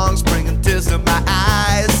playing songs, bringing tears to my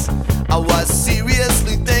eyes. I was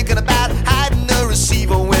seriously thinking about hiding the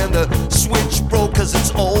receiver when the switch broke, cause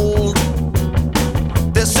it's old.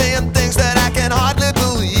 They're saying things that I can hardly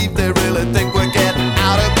believe. They really think we're getting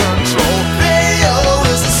out of control. Radio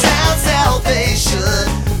is a sound salvation.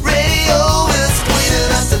 Radio is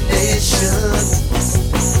cleaning up the nation.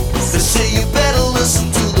 They say you better listen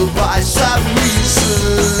to the voice of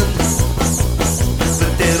reason,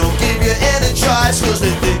 but they don't give you any choice, cause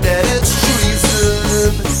they think that it's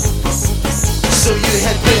treason. So you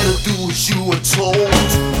had better do as you were told.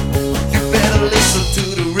 You better listen to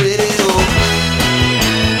the radio.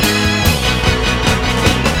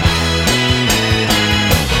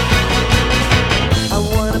 I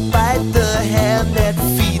wanna bite the hand that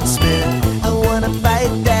feeds me. I wanna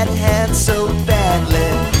bite that hand so badly.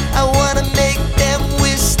 I wanna make them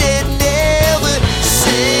wish they'd never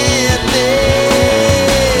seen me.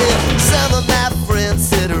 Some of my friends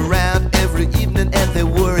sit around every evening and they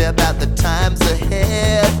worry about the times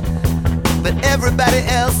ahead. But everybody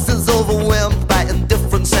else is overwhelmed by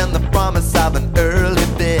indifference and the promise of an early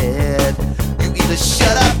bed. You either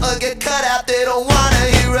shut up or get cut out. They don't wanna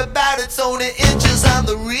hear about it. It's only inches on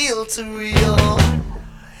the reel to reel.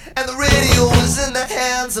 And the radio is in the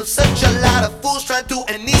hands of such a lot of fools trying to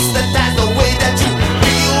anesthetize the way that you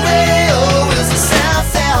feel. Radio is a sound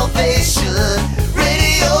salvation.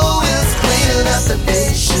 Radio is cleaning up the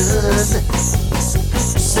nation.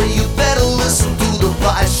 So you better listen to the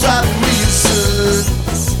voice of reason.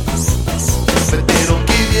 But they don't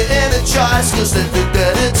give you any choice, cause they think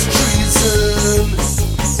that it's treason.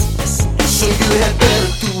 So you had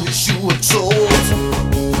better do as you were told.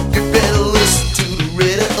 You better listen to the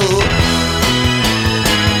radio.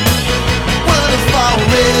 Wonderful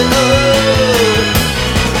radio.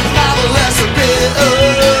 Marvelous radio.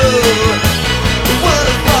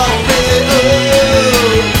 Wonderful radio.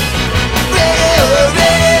 Radio,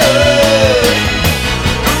 radio.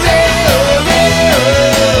 Radio, radio.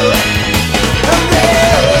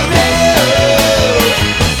 Radio, radio.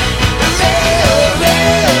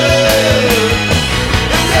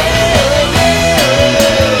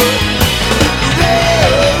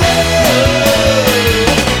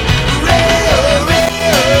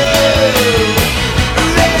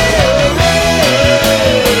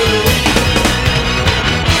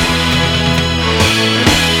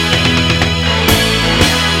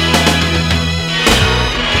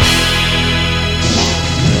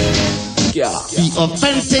 The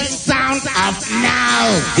authentic sound of now.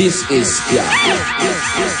 This is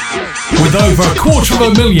With over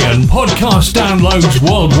 250,000 podcast downloads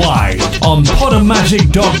worldwide on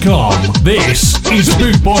podomatic.com, this is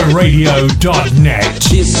bootboyradio.net.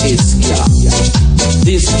 This is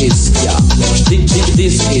This is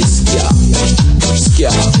This is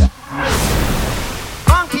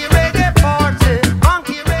Funky reggae party.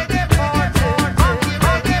 Funky reggae party. Funky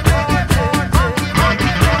reggae party.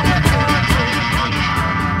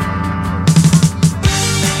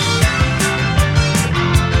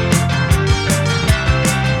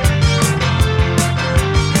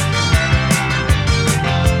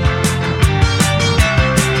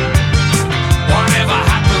 Whatever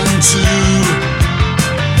happened to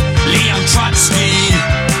Leon Trotsky?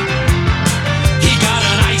 He got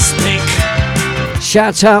an ice pick.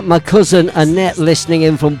 Shout out my cousin Annette listening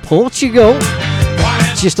in from Portugal.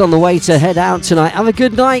 Just on the way to head out tonight. Have a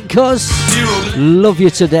good night, cuz. Love you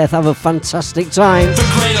to death. Have a fantastic time.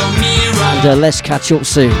 And let's catch up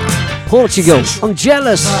soon. Portugal, I'm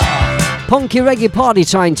jealous. Punky reggae party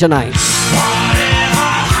time tonight.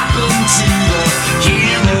 Happened to the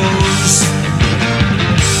heroes?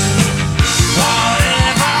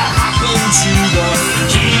 Whatever happened to the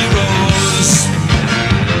heroes?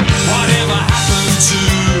 Whatever happened to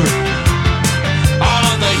all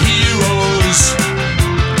of the heroes?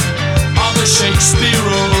 All the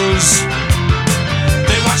Shakespeareos?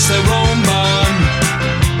 They watch their own man.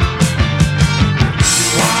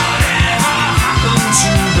 Whatever happened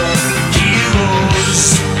to the heroes?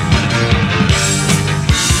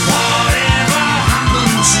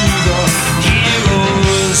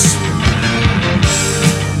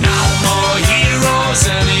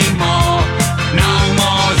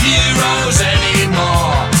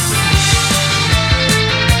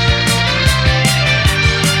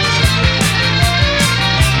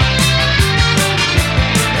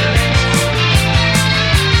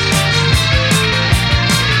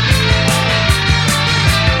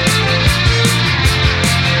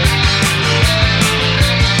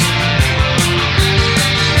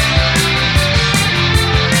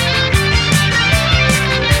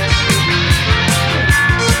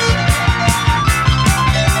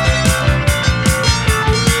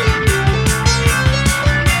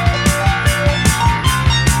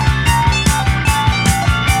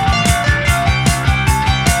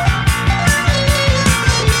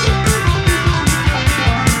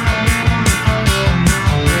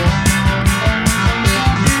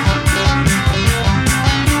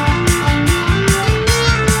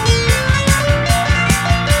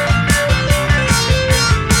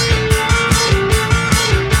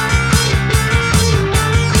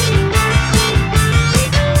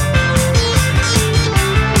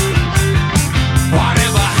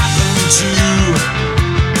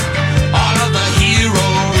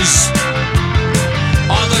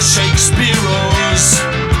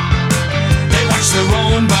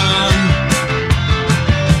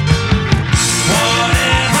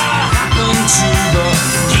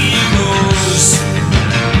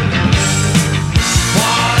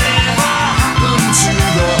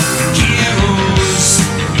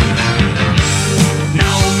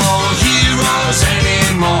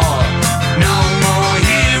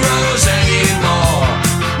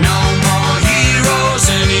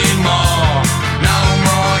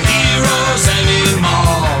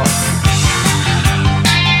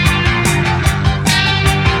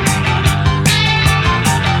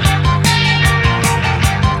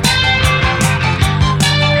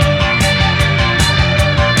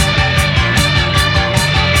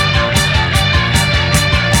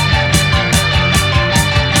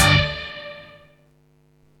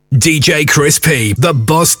 DJ Chris P, the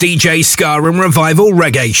Boss DJ Ska and Revival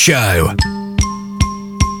Reggae Show.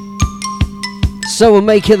 So we'll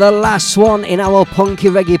make it the last one in our Punky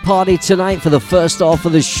Reggae party tonight for the first half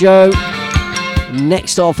of the show.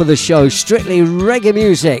 Next half of the show, strictly reggae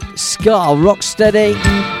music, ska, rock steady.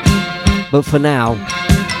 But for now,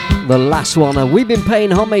 the last one, and we've been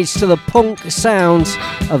paying homage to the punk sounds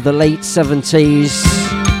of the late 70s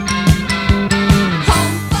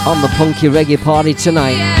on the Punky Reggae party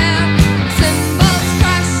tonight.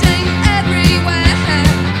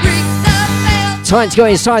 Time to go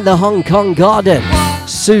inside the Hong Kong Garden.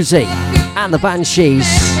 Susie and the Banshees.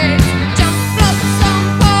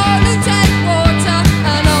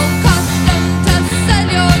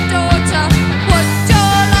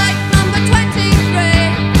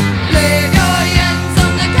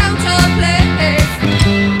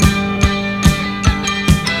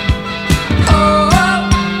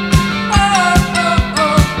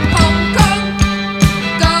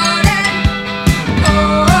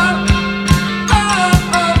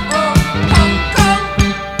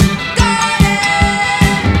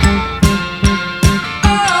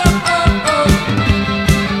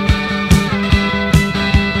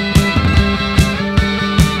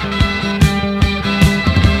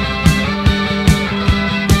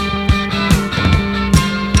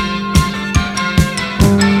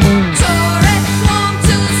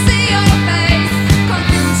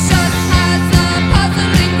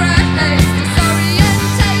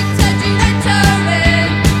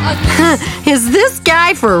 Is this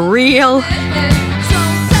guy for real?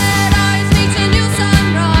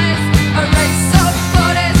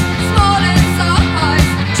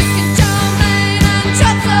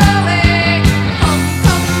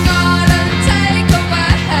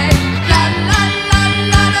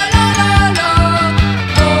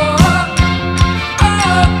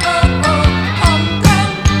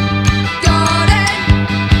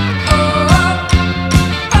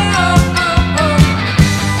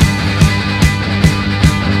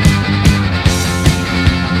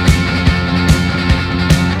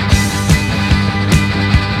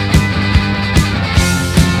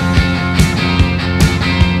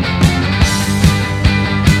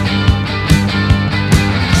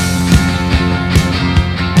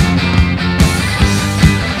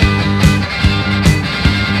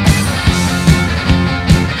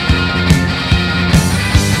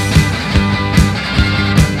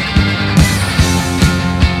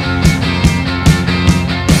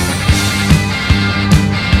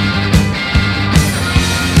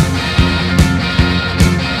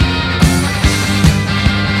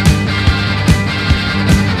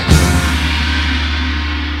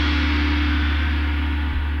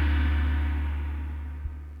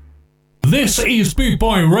 This is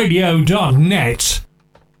BootboyRadio.net.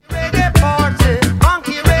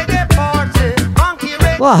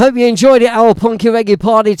 Well, I hope you enjoyed it, our Punky Reggae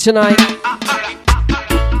party tonight.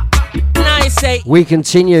 We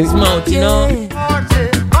continue.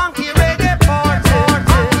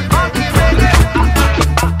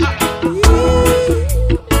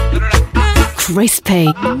 Crispy.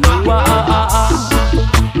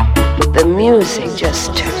 The music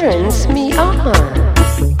just turns me on.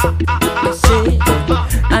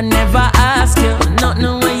 I never ask you,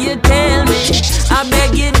 nothing when you tell me. I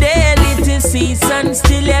beg you daily to cease and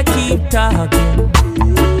still you keep talking.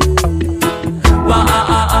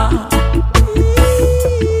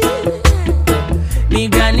 Me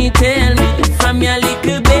granny tell me from your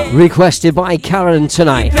little bit. Requested by Karen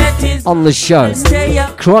tonight on the show.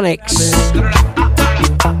 Chronics.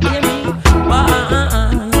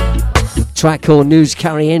 Track called News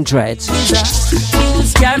Carrying Dreads.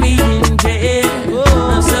 News carrying dread.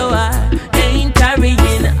 So I ain't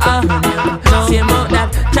carrying on. Same out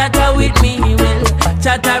that chatter with me will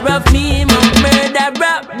chatter of me, murder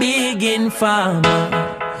rap big informer.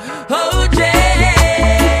 Oh,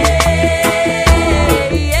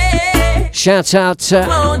 Shout out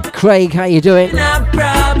to Craig, how you doing?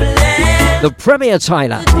 The Premier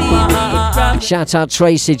Tyler. Shout out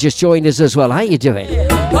Tracy, just joined us as well. How you doing?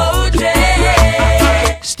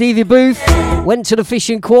 Stevie Booth went to the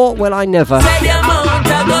fishing court. Well, I never.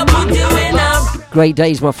 Great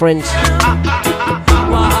days, my friends.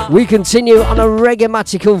 We continue on a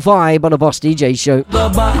reggae-matical vibe on a Boss DJ show.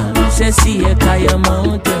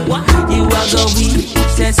 You are go weak,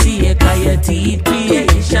 say see it, cause your teeth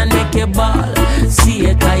creation make you ball. See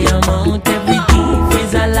it, cause your mouth, every thief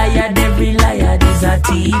is a liar, every liar is a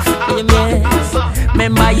thief. Yes,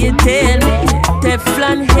 remember you tell me,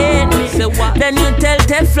 Teflon hate me. So what? Then you tell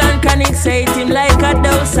Teflon, can excite him like a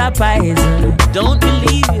dose of poison. Don't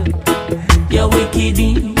believe you, you're wicked.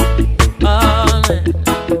 Oh man.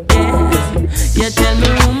 You tell me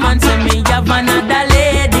woman say me have another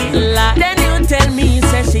lady. Then you tell me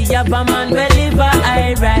say she have a man will live a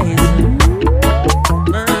high rise.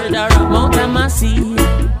 Murder amount of my seed.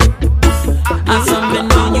 And some men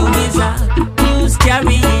know you is a news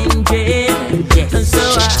carrying jail. And so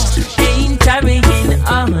I ain't carrying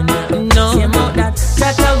on. No, same out that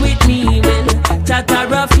chatter with me will chatter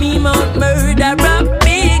rough me mount murder rap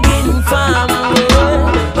big in farm.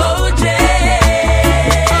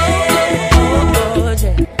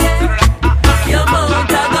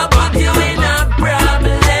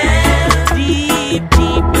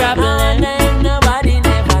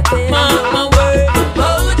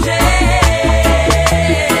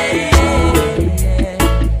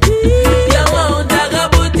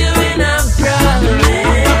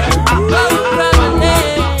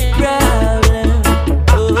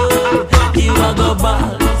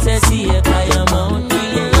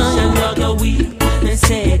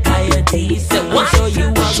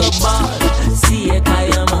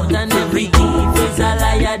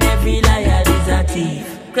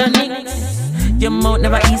 Your mouth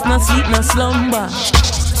never eats, no sleep, no slumber.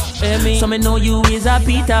 So me know you is a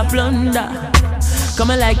Peter Plunder. Come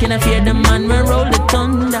like in a fear the man will roll the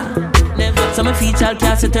thunder. Never. So me feature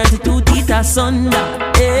cast 32 teeth asunder.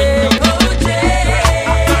 Hey.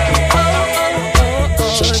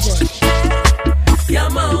 Your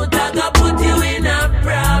mouth I go put you in a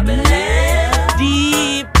problem.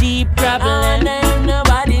 Deep, deep problem.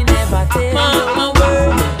 Nobody never tell. My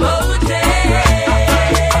word.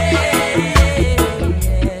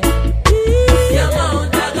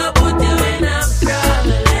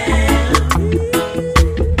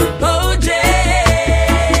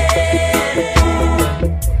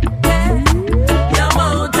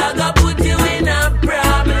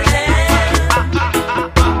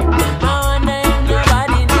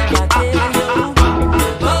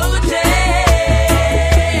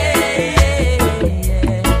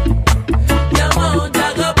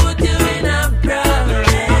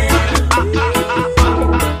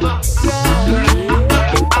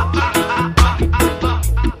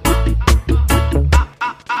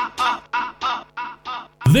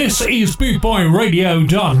 This is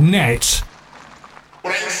BootboyRadio.net.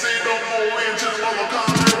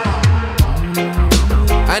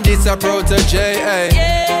 And it's a protege,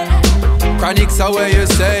 eh? Chronics are where you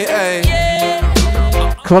say, eh?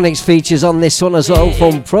 Chronics features on this one as well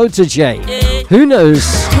from Protege. Who knows?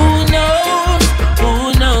 Who knows?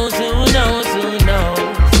 Who knows? Who knows? Who knows?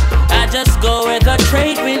 I just go where the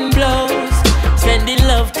trade wind blows, sending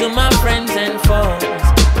love to my friends and foes.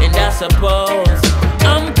 And I suppose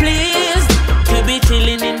I'm pleased to be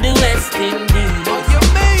chilling in the West Indies.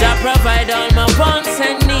 Jah provide all my wants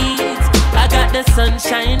and needs. I got the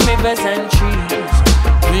sunshine, rivers and trees.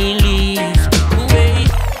 Green leaves, wait,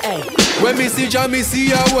 hey. When me see Jah, me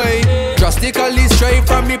see a way. Drastically straight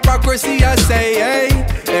from hypocrisy, I say, hey.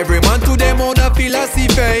 Every man to them own a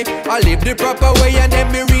philosophy. I live the proper way and then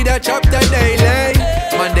me read a chapter daily.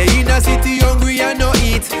 Man, they in a city hungry and no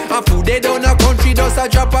eat. And food they down a country just a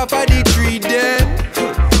drop off of the tree then.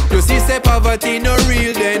 You see say poverty no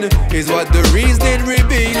real then, is what the reason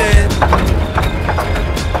revealing.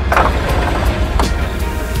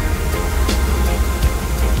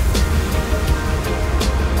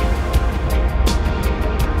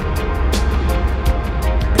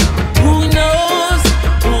 Who knows?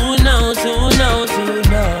 Who knows? Who knows? Who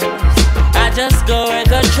knows? I just go where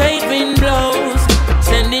the trade wind blows,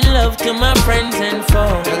 sending love to my friends and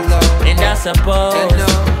foes. And I suppose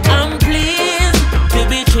I'm pleased to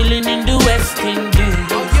be chilling in the West Indies.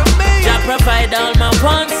 Jah provide all my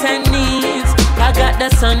wants and needs. I got the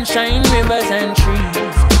sunshine, rivers and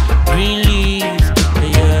trees. Green leaves,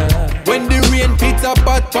 yeah. When the rain pits a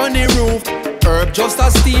pot on the roof, herb just a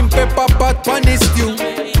steam pepper pot on the stew.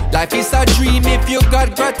 Life is a dream if you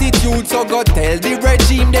got gratitude. So go tell the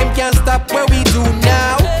regime them can't stop what we do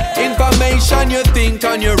now. Information you think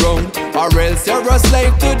on your own, or else you're a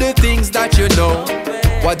slave to the things that you know.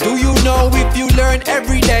 What do you know if you learn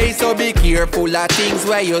every day? So be careful of things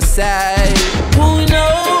where you say. Who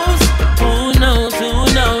knows? Who knows? Who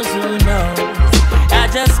knows? Who knows? I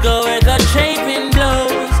just go where the trade wind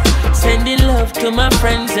blows, sending love to my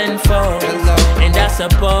friends and foes. And I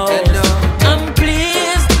suppose I'm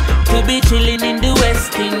pleased to be chilling in the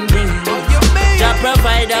West Indies. Jah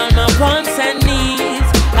provide all my wants and needs.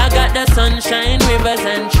 I got the sunshine, rivers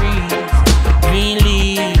and trees. Green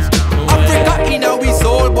leaves. Africa in our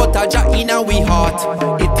soul, but a Jah in our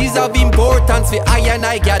heart. It is of importance for I and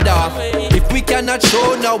I gather. If we cannot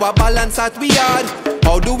show now a balance that we had.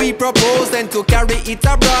 How do we propose then to carry it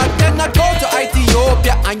abroad? Cannot go to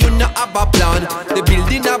Ethiopia and you not have a plan. The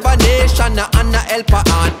building of a nation and a helper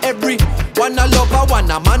on. Everyone a lover,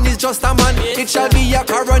 one a man is just a man. It shall be a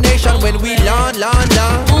coronation when we land.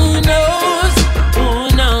 Who knows? Who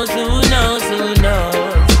knows? Who knows? Who knows?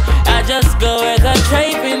 I just go where the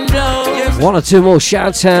train blows. One or two more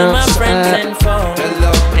shout outs.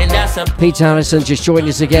 Peter Harrison just joined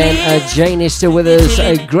us again. Jane is still with us.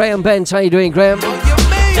 Graham Bent, how you doing, Graham?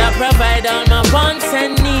 I provide all my wants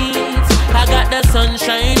and needs. I got the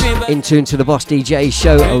sunshine river. In tune to the Boss DJ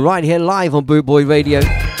show right here live on Boot Boy Radio.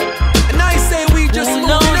 And I say we just who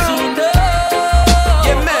knows, who knows?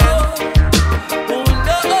 Yeah, man. Who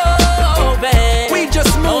knows, babe? We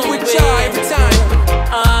just move with joy every time.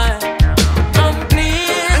 I'm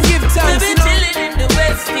pleased and give thanks, to be chilling in the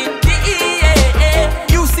West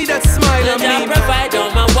Indies. You see that smile on me. I provide all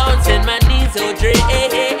my wants and my needs, oh dream.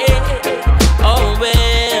 Oh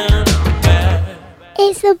well.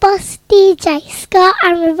 It's the Boss DJ Ska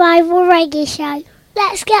and Revival Reggae Show.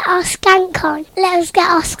 Let's get our skank on. Let's get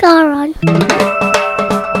our ska on.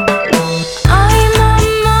 I'm a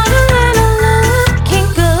model and I'm looking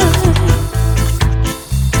good.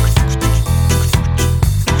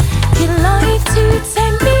 You like to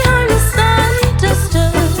take me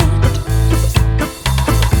misunderstood.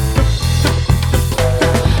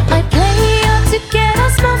 I play out to get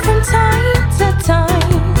us more from time to time.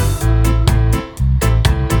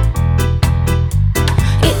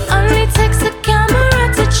 It only takes a camera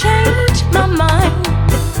to change my mind.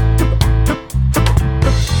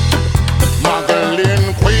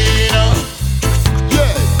 Magdalene Queen,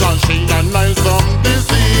 yeah, cause she a nice from the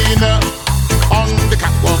scene. On the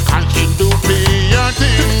catwalk and she do be a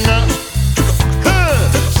thing. Hey,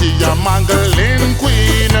 she a Magdalene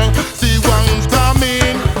Queen, see what I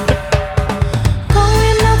mean.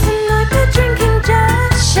 Going out tonight, we're drinking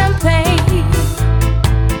just champagne.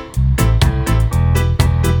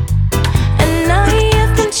 And I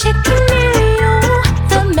have been checking nearly all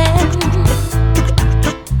the men.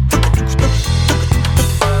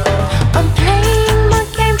 I'm playing my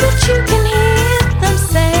game, but you can hear them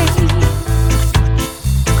say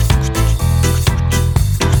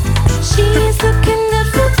she's looking good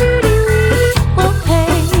for beauty, we will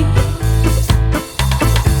pay.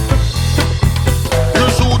 You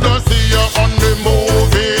shoulda see her on the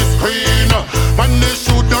movie screen. Man, you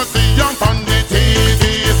shoulda see her on the TV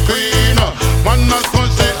screen. Man, as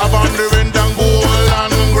much she have on the red and gold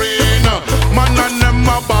and green. Man, and them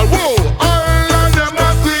a ball, whoa, all of them a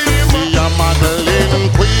scream. She a Magdalene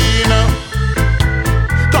Queen,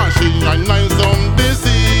 cause she a nice on the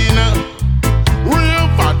scene. Real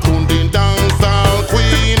fat tune the dancehall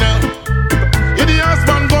queen. If the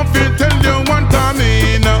husband go fit tell you what I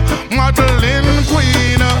mean, Magdalene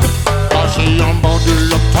Queen. She on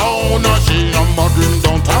bottle uptown, she on bottle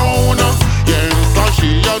downtown. Yes, she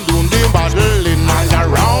a doing the battling all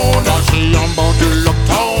around. She on bottle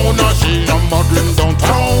uptown, she on bottle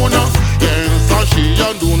downtown. Yes, she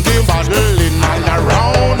a doing the battling all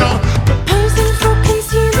around. Posing for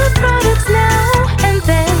consumer products now and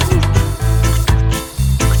then.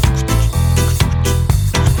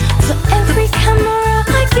 For every camera I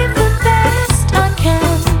give the best I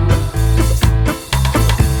can.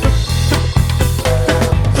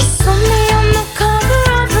 You saw me on the cover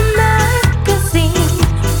of a magazine.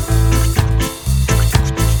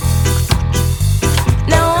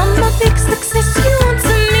 Now I'm a big success, you want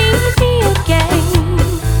to meet me again.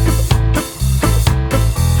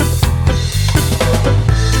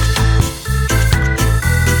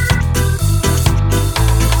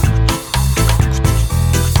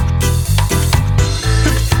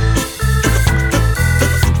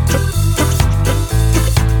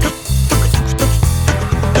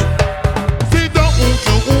 See, don't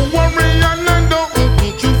you worry and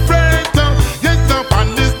don't you fret. Yes, up on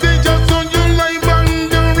this stage, just on your life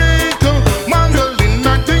and your rate. Magdalene,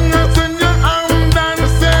 nothing else in your hand and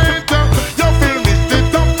set. You feel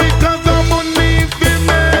lifted up because the money fi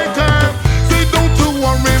make. See, don't you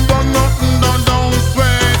worry about nothing, don't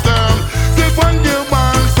sweat. Keep on your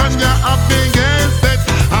balance and your happy get set.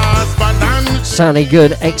 Husband and Sounding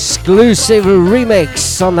good. Exclusive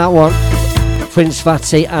remix on that one. Prince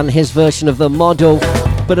Fatty and his version of The Model.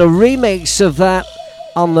 But a remix of that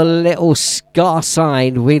on the little ska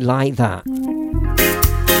side. We like that.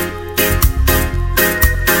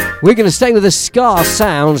 We're going to stay with the ska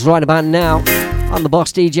sounds right about now on the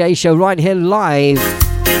Boss DJ show right here live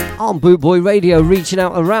on Boot Boy Radio, reaching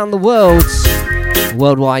out around the world.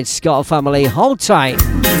 Worldwide ska family, hold tight.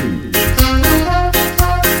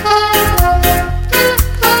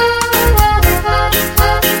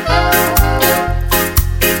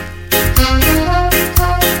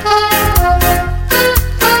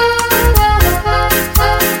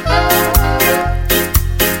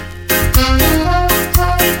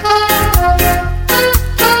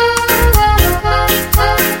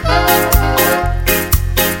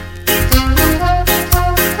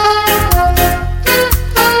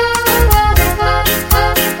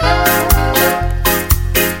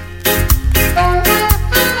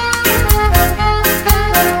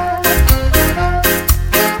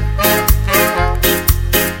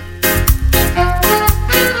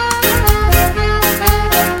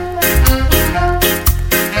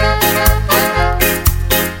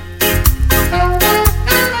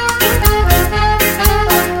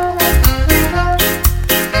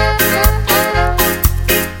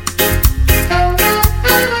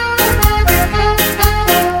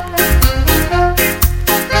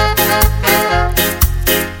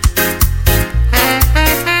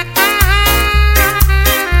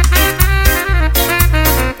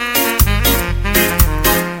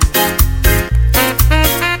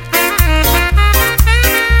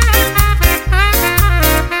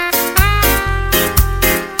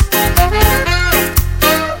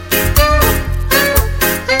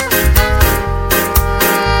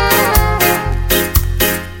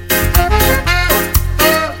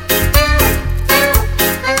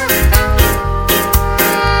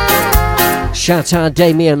 Shout out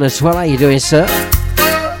Damien as well. How you doing, sir?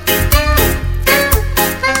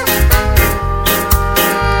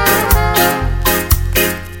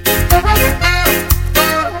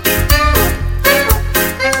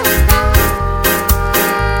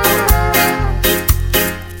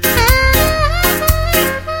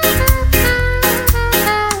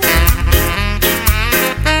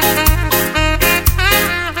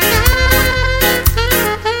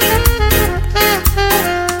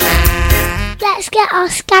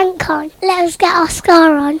 Let's get our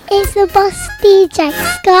scar on. It's the Boss DJ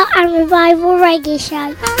Ska and Revival Reggae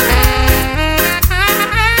Show.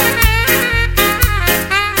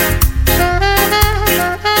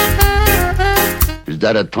 Is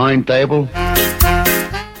that a timetable?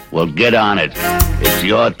 Well, get on it. It's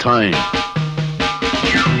your time.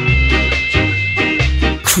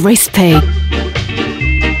 Crispy.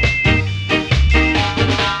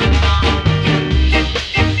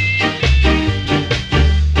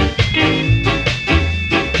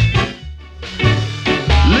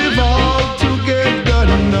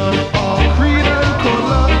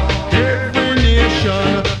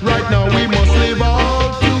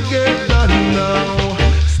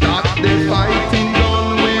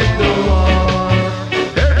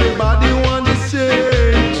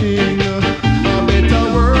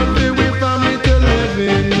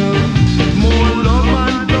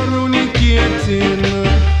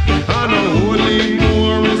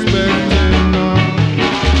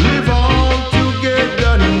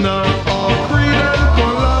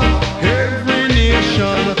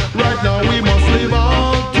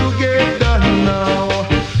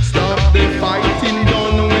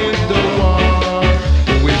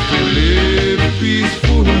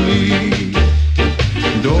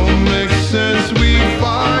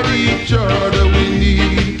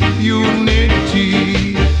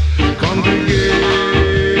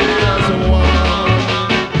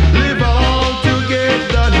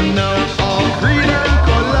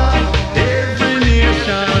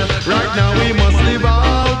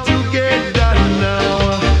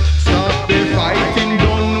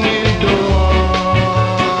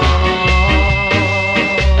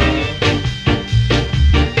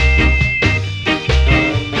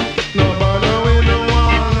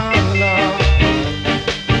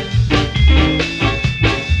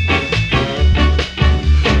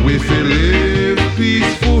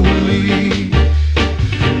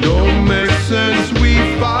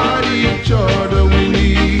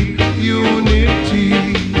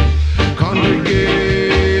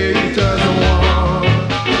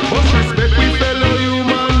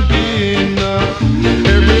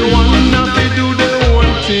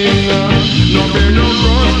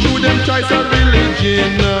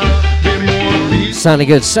 Sounding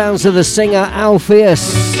good. Sounds of the singer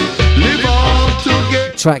Alpheus.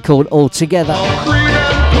 Track called All Together.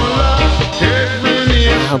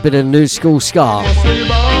 A bit of new school ska.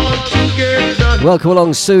 Welcome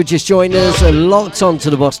along, Sue. Just joined us and locked on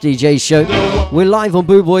to the Boss DJ show. We're live on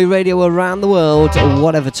Boot Boy Radio around the world,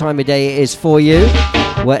 whatever time of day it is for you.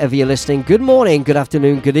 Wherever you're listening, good morning, good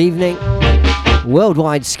afternoon, good evening.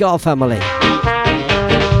 Worldwide Ska family.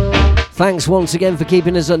 Thanks once again for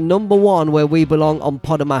keeping us at number one where we belong on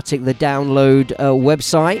Podomatic, the download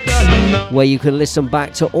website, where you can listen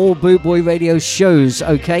back to all Boot Boy Radio shows,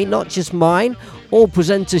 okay? Not just mine, all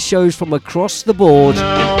presenter shows from across the board.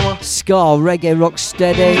 Ska, reggae,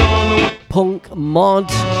 rocksteady, punk,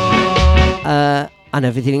 mod, and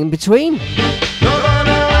everything in between.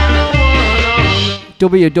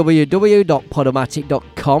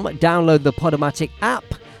 www.podomatic.com. Download the Podomatic app.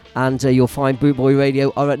 And you'll find Boot Boy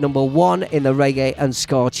Radio are at number one in the reggae and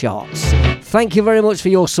ska charts. Thank you very much for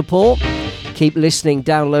your support. Keep listening,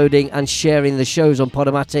 downloading and sharing the shows on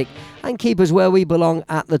Podomatic and keep us where we belong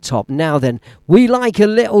at the top. Now then, we like a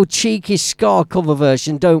little cheeky ska cover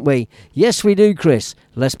version, don't we? Yes, we do, Chris.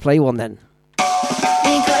 Let's play one then.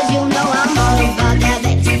 Because you know I'm all about that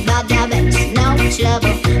bass, no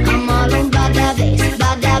trouble. I'm all about that bass,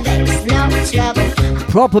 no trouble.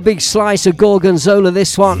 Proper big slice of Gorgonzola,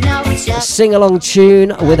 this one. Sing-along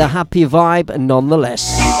tune with a happy vibe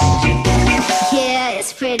nonetheless. Yeah,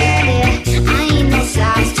 it's pretty clear. I ain't no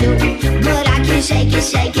size 2, but I can shake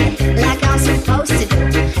it like I'm supposed to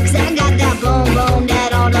do. 'Cause I got that boom boom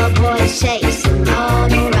that all the boys chase. All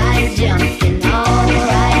the right junk in all the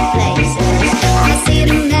right places. I see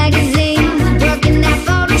the magazines working that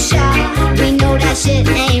Photoshop. We know that shit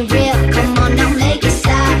ain't real. Come on, now make it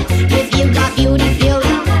stop. If you got beauty,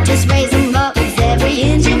 just raise them up, 'cause every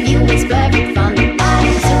inch of you is perfect from the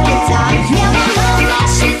bottom to the top. Yeah, my love, that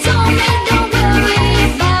shit's on me, don't worry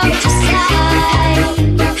about your size.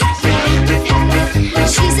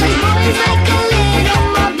 She says, boys like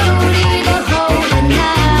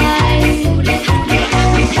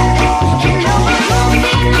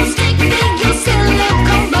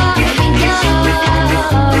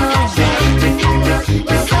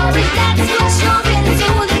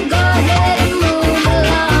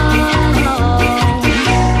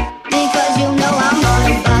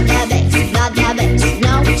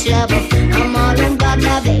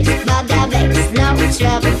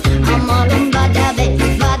trouble. I'm all about that bass,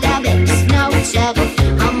 no trouble.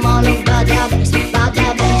 I'm all about that bass,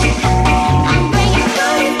 I'm bringing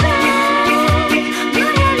booty back. Go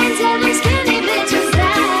ahead and tell them skinny bitches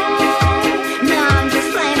that. No, I'm just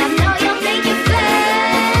playing, I know you'll think you're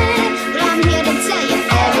fat, but I'm here to tell you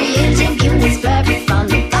every inch of you is perfect from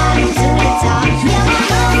the bottom to the top. Yeah, my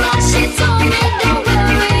mama, she told me don't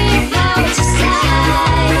worry about your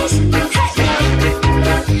size.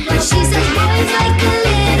 She says boys like a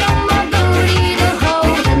little more booty to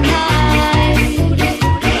hold the knife.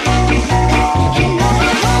 And no,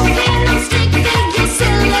 it won't be no stick figure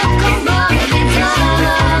silicone Barbie doll.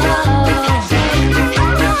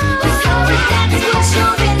 So if that's what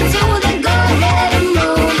you're into, then go ahead and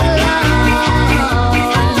move along.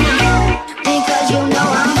 Because you know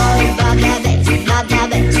I'm all about that bass,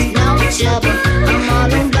 no trouble. I'm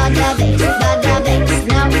all about that bass,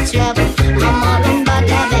 no trouble. I'm all about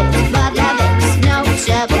that bass, no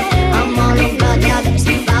trouble. I'm all about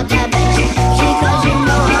that bass, because you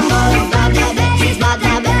know I'm all about that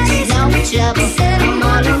bass, no trouble. I'm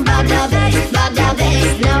all about that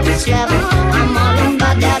bass, no trouble. I'm all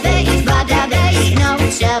about that bass, no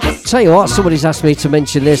trouble. Tell you what, somebody's asked me to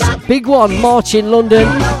mention this. Big one, March in London,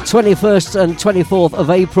 21st and 24th of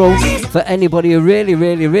April. For anybody who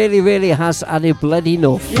really has had it bled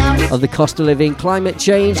enough of the cost of living, climate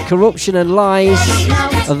change, corruption and lies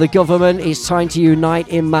of the government, it's time to unite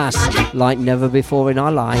in mass like never before in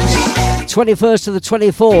our lives. 21st to the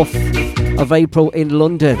 24th of April in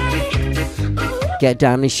London. Get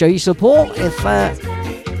down and show your support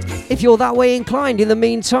if you're that way inclined. In the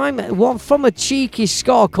meantime, from a cheeky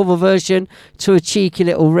ska cover version to a cheeky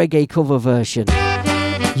little reggae cover version.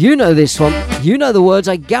 You know this one. You know the words,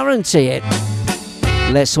 I guarantee it.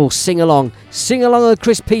 Let's all sing along. Sing along at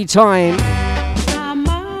Chris P time. How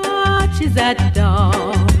much is that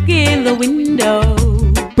dog in the window?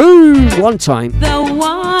 Boom! One time. The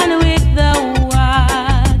one with the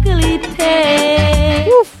waggly tail.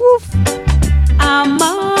 Woof, woof. How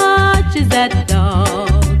much is that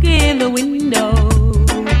dog in the window?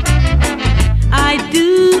 I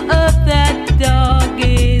do hope that dog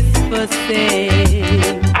is for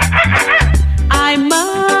sale. I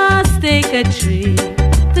must take a trip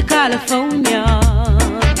to California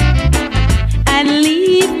and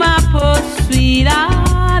leave my poor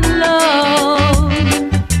sweetheart alone.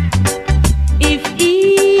 If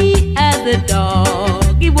he has a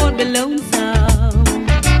dog, he won't be lonesome,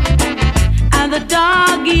 and the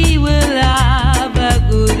doggy will have a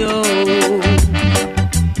good home.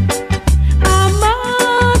 How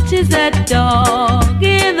much is that dog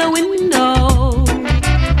in the window?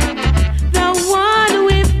 The one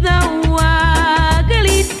with the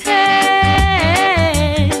waggly tail.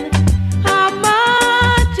 How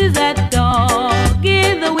much is that dog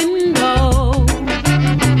in the window?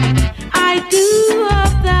 I do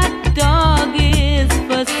hope that dog is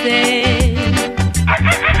for sale.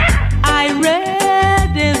 I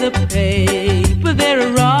read in the paper there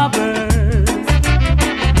are robbers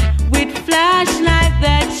with flashlight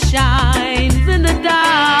that shines in the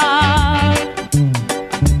dark.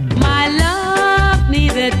 My love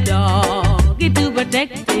needs a dog to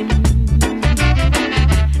protect him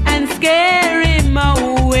and scare him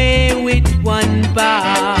away with one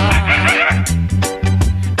bark.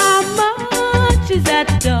 How much is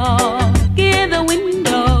that dog in the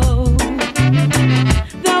window?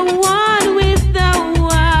 The one with the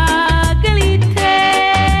waggly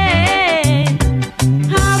tail.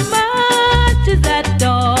 How much is that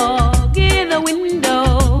dog in the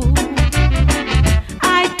window?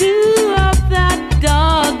 I do hope that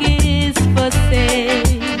dog is for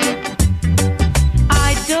sale.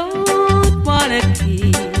 I don't wanna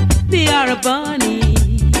keep the bunny.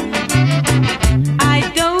 I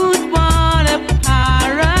don't wanna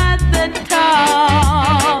pirate the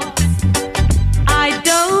talks. I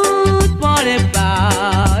don't want a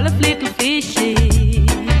ball of little fishes.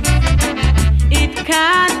 It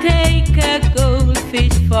can't take a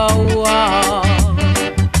goldfish for a walk.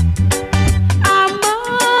 How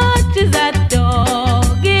much is that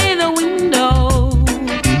dog in the window?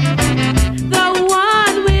 The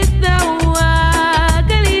one with the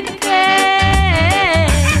waggly tail.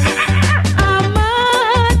 How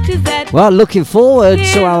much is that? Well, looking forward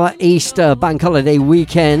to our Easter bank holiday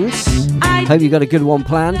weekends. Hope you got a good one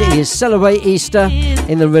planned. If you celebrate Easter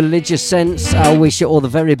in the religious sense, I wish you all the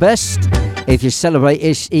very best. If you celebrate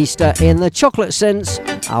Easter in the chocolate sense,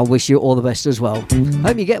 I wish you all the best as well.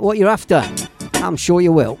 Hope you get what you're after. I'm sure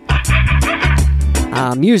you will.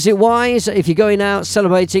 Music wise, if you're going out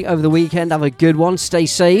celebrating over the weekend, have a good one. Stay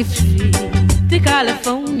safe. To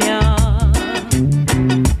California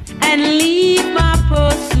and leave my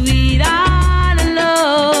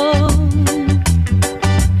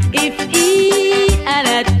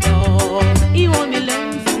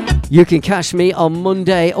You can catch me on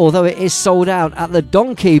Monday, although it is sold out, at the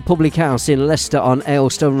Donkey Public House in Leicester on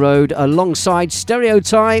Aylstone Road, alongside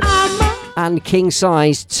Stereotype and King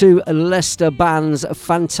Size, two Leicester bands,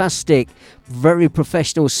 fantastic, very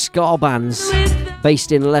professional ska bands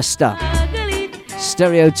based in Leicester.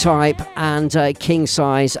 Stereotype and King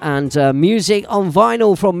Size, and music on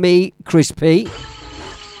vinyl from me, Chris P.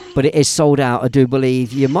 But it is sold out, I do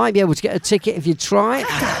believe. You might be able to get a ticket if you try.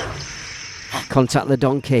 Contact the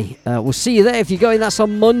Donkey. We'll see you there if you're going. That's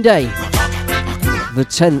on Monday, the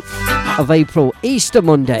 10th of April, Easter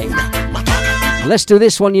Monday. Let's do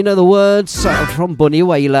this one. You know the words from Bunny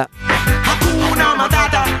Wailer. Hakuna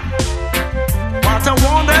Matata, what a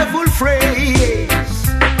wonderful phrase.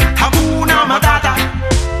 Hakuna Matata,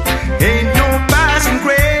 ain't no passing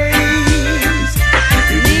craze.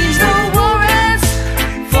 It means no worries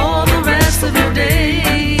for the rest of your days.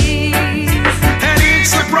 And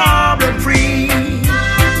it's a problem-free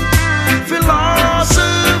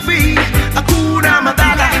philosophy. Hakuna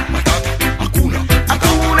Matata, Hakuna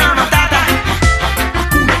Matata,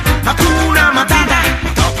 Hakuna Matata,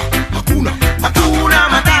 Hakuna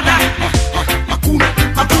Matata,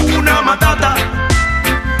 Hakuna Matata.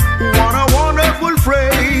 What a wonderful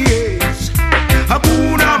phrase.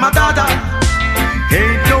 Hakuna Matata,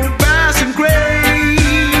 ain't no passing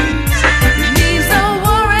craze. It means no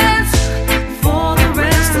worries for the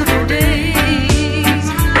rest of your days.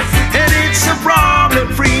 And it's a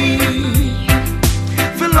problem-free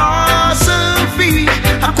philosophy.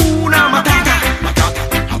 Hakuna Matata,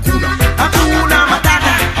 Hakuna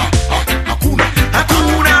Matata,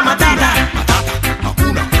 Hakuna Matata,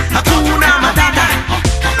 Hakuna Matata,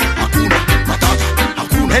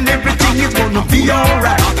 and everything is gonna be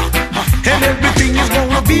alright. And everything is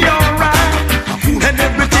gonna be alright. And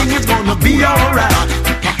everything is gonna be alright.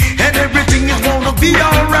 And everything is gonna be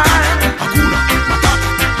alright.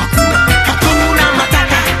 Hakuna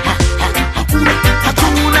Matata,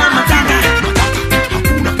 Hakuna Matata,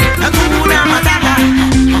 Hakuna Matata,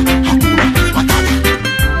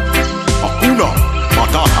 Hakuna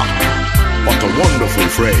Matata. What a wonderful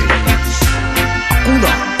phrase.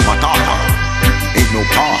 Hakuna Matata, ain't no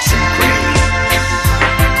passing craze.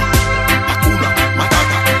 Hakuna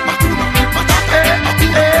Matata, Hakuna Matata, Hakuna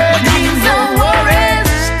Matata. Means no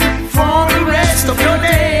worries For the rest of your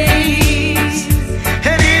days.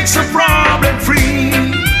 And it's a problem-free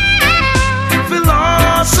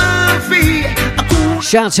philosophy.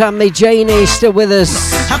 Shout out me Janie, still with us,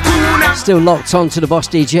 still locked on to the Boss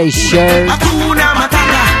DJ show. Hakuna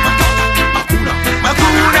Matata,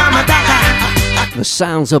 Hakuna Matata, The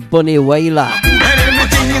sounds of Bunny Wailer. and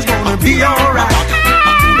everything is gonna be alright.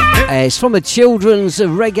 It's from a children's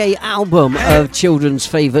reggae album of children's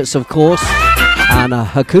favourites, of course. And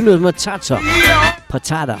Hakuna Matata.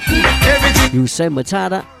 Patata. You say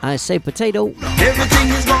matata, I say potato. Everything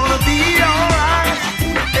is gonna be alright.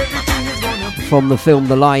 Everything is gonna be From the film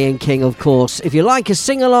The Lion King, of course. If you like a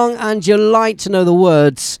sing-along and you like to know the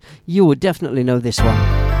words, you would definitely know this one.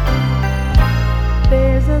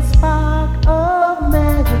 There's a spark of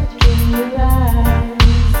magic in your eyes.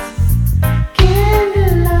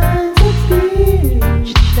 Candlelight appear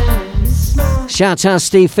each time you smile. Shout out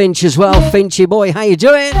Steve Finch as well. Finchy boy, how you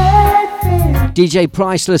doing? DJ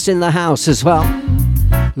Priceless in the house as well.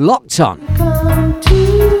 Locked on.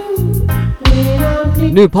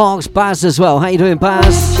 New Parks Baz as well. How you doing,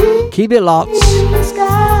 Baz? Keep it locked.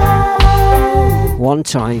 One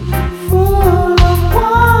time.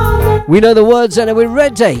 We know the words and we're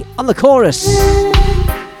ready on the chorus.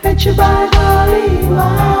 Bet you by golly,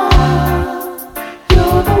 wow.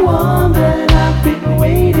 You're the one that I've been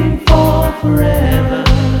waiting for forever.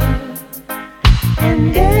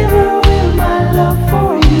 And ever will my love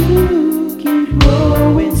for you keep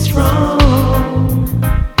growing strong.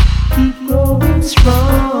 Keep growing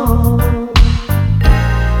strong.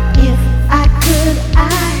 If I could,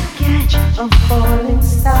 I'd catch a falling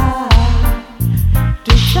star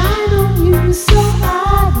to shine on you so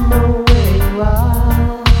I'd know where you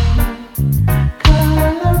are.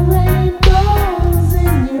 Color rainbows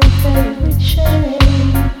in your favorite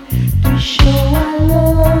shade to show I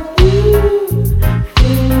love you.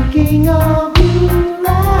 Thinking of you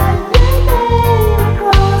like the name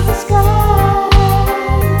across the sky.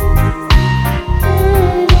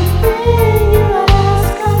 Anything you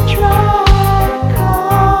ask, I'll try.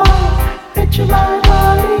 'Cause picture my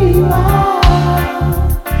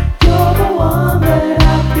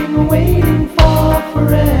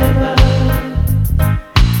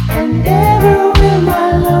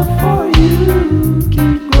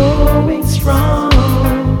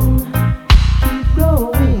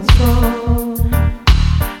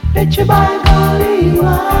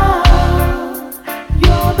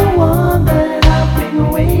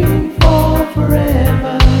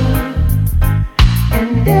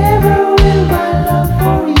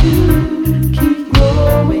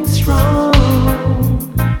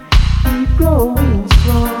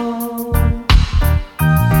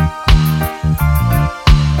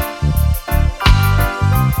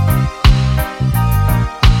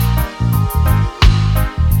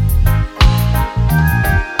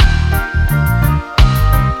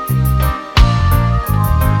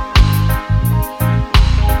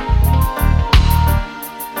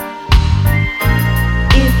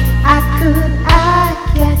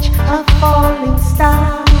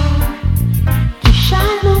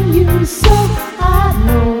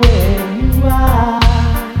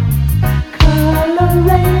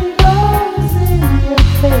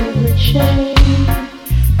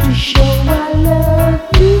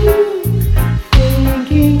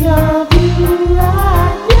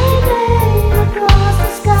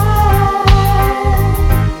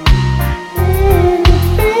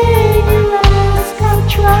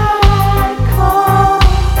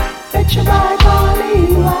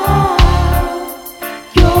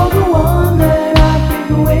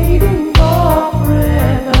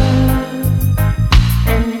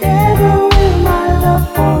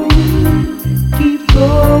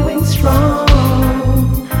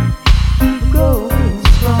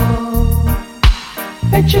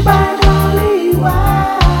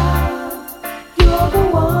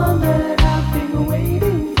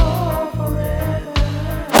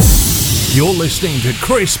You're listening to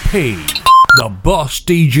Chris P, the Boss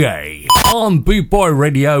DJ, on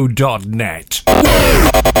bootboyradio.net.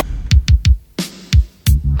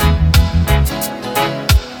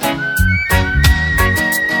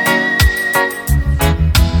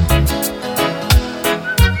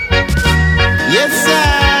 Yes,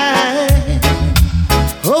 I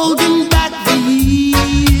holding back the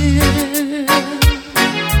years,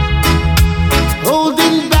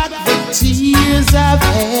 holding back the tears I've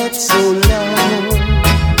had so long.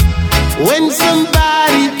 When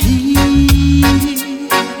somebody keeps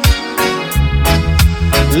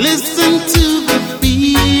listen to the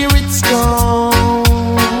fear, it's gone.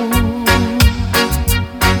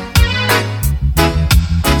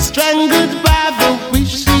 Strangled by the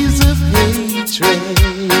wishes of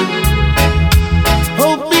hatred,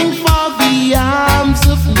 hoping for the arms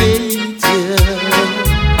of nature.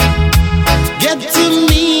 Get to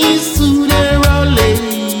me sooner or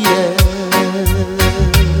later.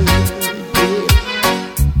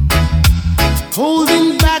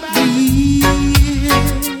 Holding back the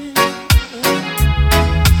years,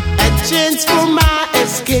 a chance for my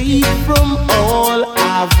escape from all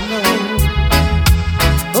I've known.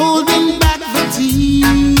 Holding back the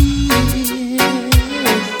tears,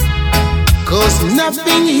 'cause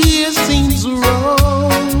nothing here seems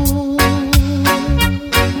wrong.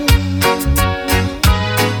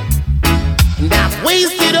 And I've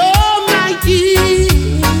wasted all my years,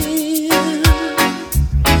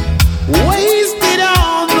 wasted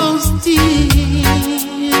all those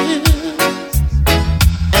tears,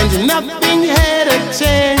 and nothing had a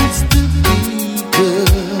chance to be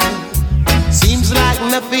good. Seems like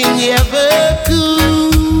nothing ever could.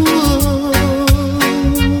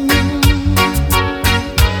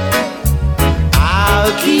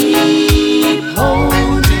 I'll keep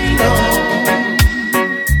holding on.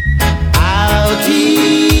 I'll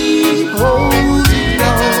keep holding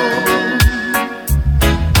on.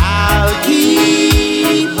 I'll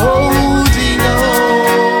keep holding on.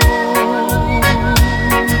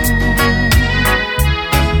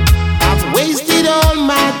 I've wasted all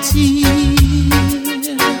my tears,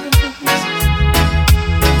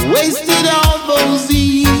 wasted all those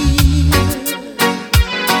years,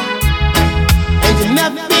 and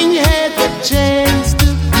nothing had the chance to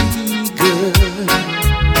be good.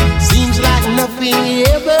 Seems like nothing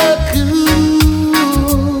ever could.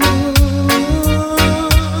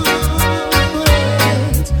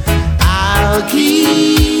 I'll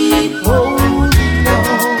keep holding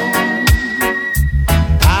on.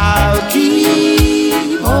 I'll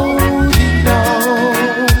keep holding on.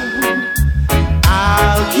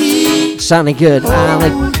 I'll keep Sounding good, and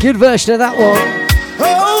a good version of that one.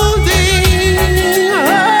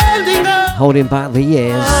 holding on. Holding back the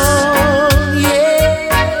years.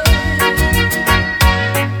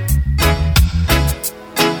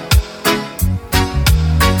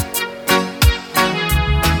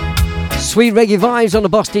 Sweet reggae vibes on the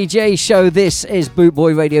Boss DJ show. This is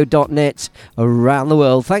bootboyradio.net around the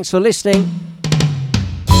world. Thanks for listening.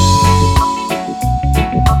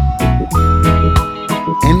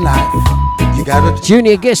 In life, you gotta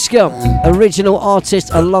Junior Giscombe, original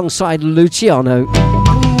artist alongside Luciano.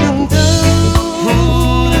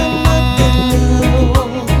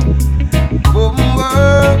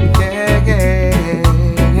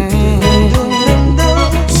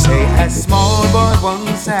 say as small boy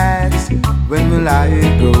once asked, when will I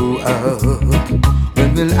grow up?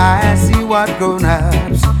 When will I see what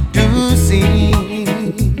grown-ups do see?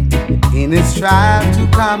 In his strive to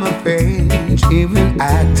come of age, he will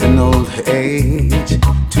act an old age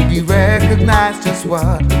to be recognized as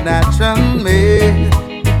what a natural man.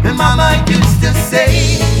 My mama used to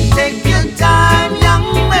say, take your time,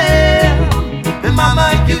 young man. My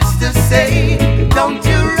mama used to say, don't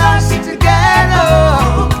you rush to get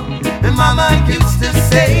old. My mama used to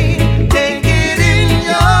say, take it in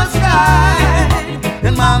your stride.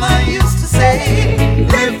 And mama used to say,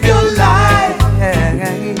 live your life.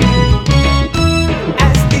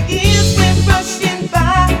 As the years went rushing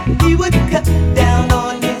by, he would cut down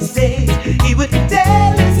on his age. He would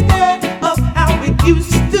tell his girl of how it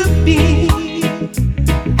used to be,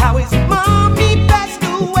 how his mom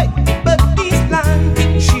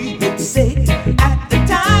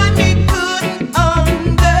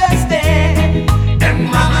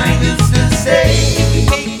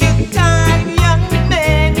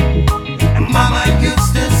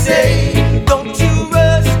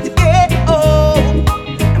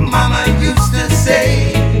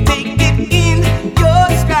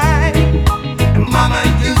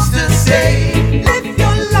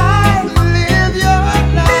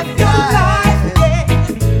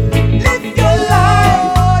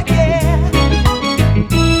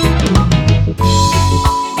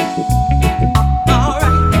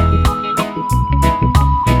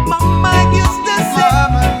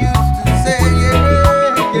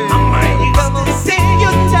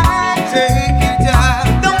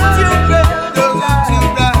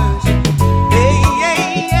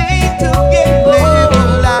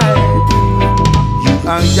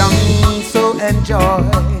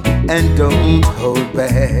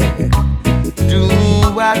back. Do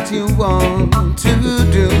what you want to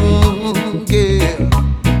do, yeah.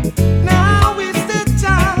 Now is the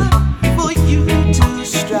time for you to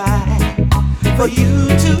strive, for you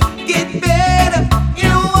to get better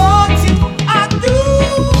in what you are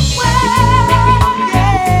doing.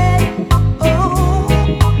 Yeah. Oh,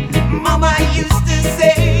 Mama used to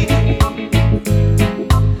say,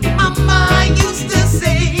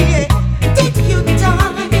 take your time.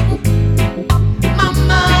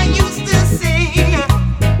 Mama used to say,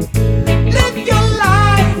 live your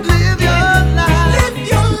life, live your life, live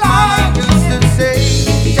your life. Mama used to say,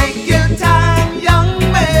 take your time, young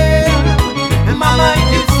man. And Mama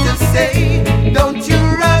used to say, don't you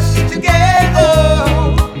rush to get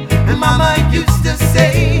old. And Mama used to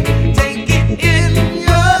say, take it in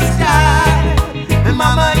your stride. And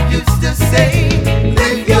Mama used to say,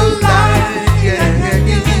 live your life.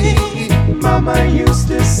 Mama used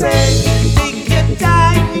to say, take your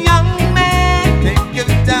time, young man. take your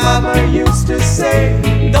time. Mama used to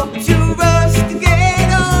say, don't you rush to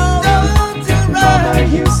get old. Don't you rush. Mama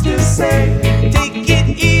used to say, take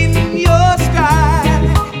it in your stride.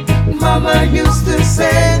 Mama used to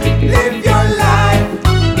say, live your life.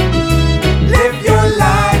 Live your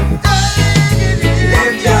life.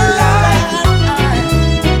 Live your life.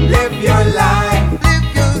 Live your life.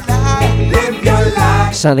 Live your life. Live your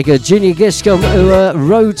life. Sounded good. Junior Giscombe, who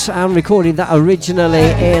wrote and recorded that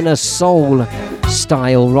originally in a soul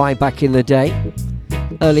style right back in the day.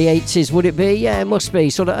 Early 80s, would it be? Yeah, it must be.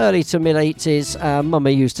 Sort of early to mid 80s. Mama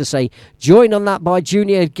used to say, join on that by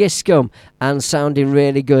Junior Giscombe, and sounding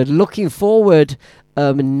really good. Looking forward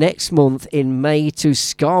next month in May to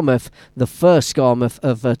Skarmouth, the first Skarmouth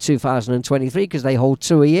of 2023, because they hold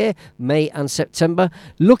 2 a year, May and September.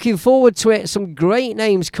 Looking forward to it. Some great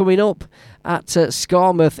names coming up at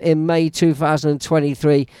Skarmouth in May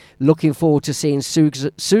 2023. Looking forward to seeing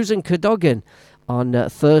Susan Cadogan on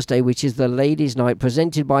Thursday, which is the ladies' night,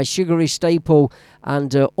 presented by Sugary Staple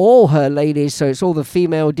and all her ladies. So it's all the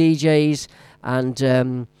female DJs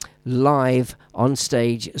and live on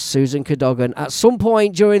stage, Susan Cadogan. At some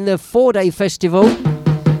point during the 4-day festival,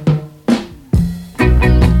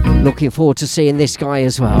 looking forward to seeing this guy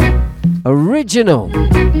as well. Original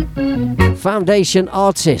foundation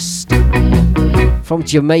artist from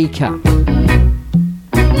Jamaica,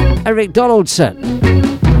 Eric Donaldson.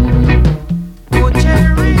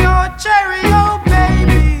 Cherry, oh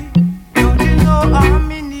baby, don't you know I'm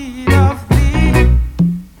in need of thee?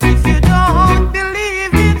 If you don't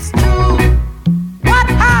believe it's true, what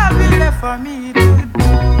have you left for me to do?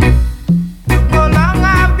 Look how long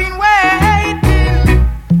I've been waiting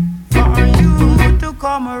for you to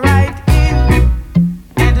come right in.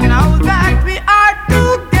 And now that we are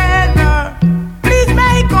together, please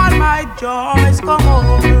make all my joys come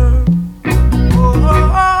over. Oh, oh,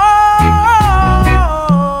 oh.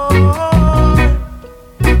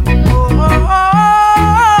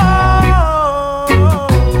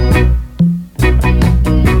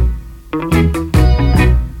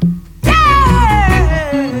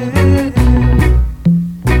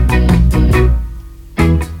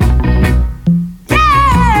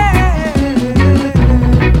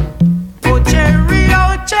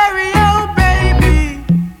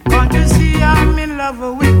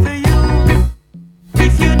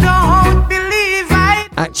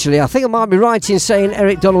 Actually, I think I might be right in saying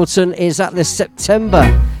Eric Donaldson is at the September,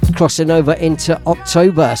 crossing over into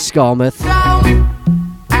October Skarmouth.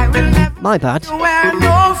 My bad.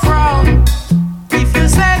 If you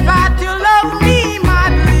say that you love me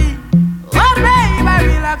madly, oh babe, I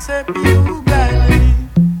will accept you gladly.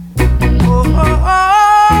 Oh, oh, oh,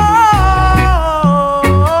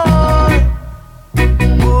 oh,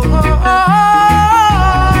 oh, oh, oh.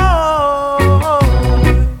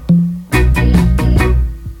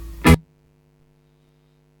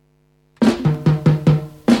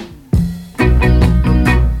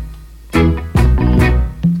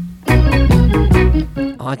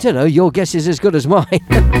 I don't know, your guess is as good as mine.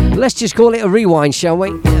 Let's just call it a rewind, shall we?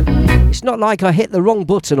 It's not like I hit the wrong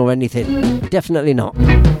button or anything. Definitely not.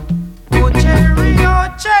 Oh cherry,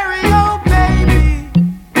 oh baby,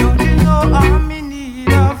 don't you know I'm in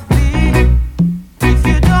need of thee? If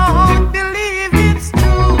you don't believe it's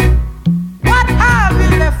true, what have you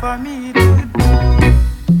left for me to do?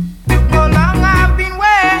 Look how long I've been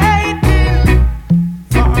waiting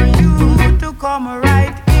for you to come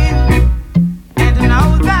right in. And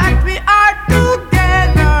now that we are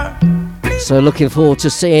together, So looking forward to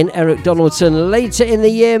seeing Eric Donaldson later in the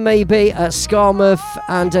year, maybe at Skarmouth.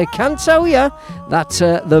 And can tell you that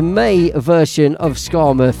the May version of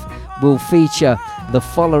Skarmouth will feature the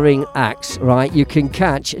following acts, right? You can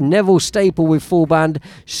catch Neville Staple with full band,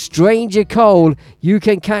 Stranger Cole. You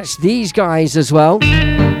can catch these guys as well.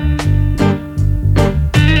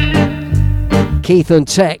 Keith and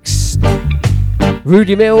Tex,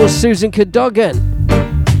 Rudy Mills, Susan Cadogan,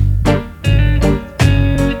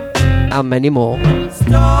 and many more.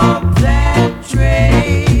 Stop that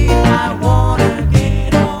train, I wanna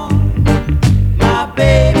get on. My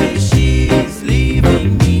baby, she's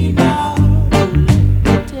leaving me now.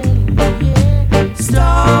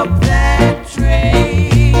 Stop that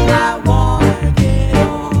train, I wanna get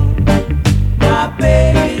on. My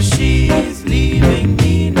baby, she's leaving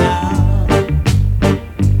me now.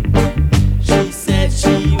 She said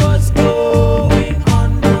she was going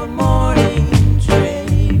on the morning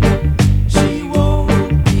train. She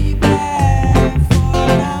won't be back for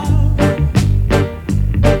now.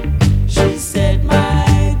 She said,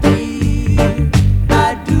 my dear,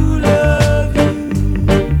 I do love you.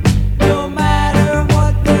 No matter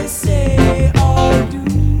what they say or do,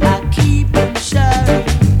 I keep on shouting.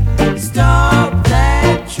 Stop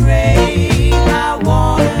that train, I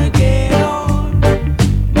wanna get on.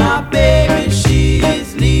 My baby,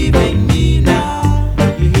 she's leaving me now.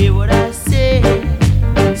 You hear what I say?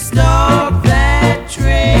 Stop that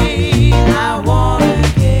train, I wanna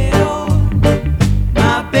get on.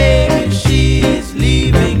 My baby, she's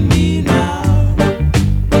leaving me now.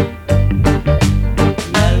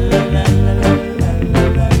 La la la la la la la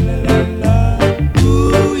la la la.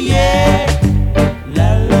 Ooh yeah. La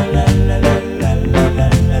la la la la la la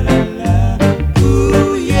la la la.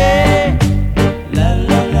 Ooh yeah. La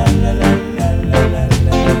la la la la la la la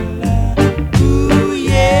la la. Ooh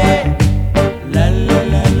yeah. La la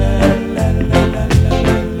la la la la la la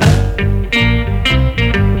la.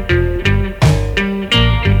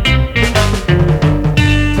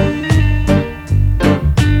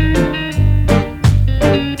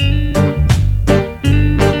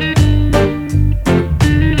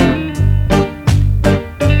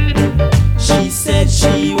 She said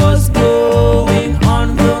she was going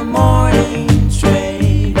on the morning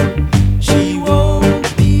train. She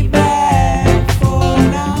won't be back for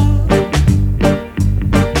now.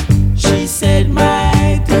 She said,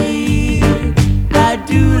 my dear, I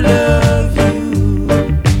do love you.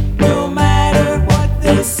 No matter what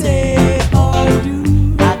they say or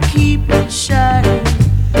do, I keep on shouting.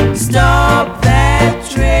 Stop that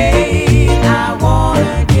train, I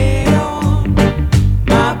wanna get on.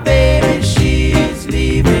 My baby, she's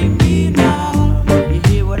leaving me now. You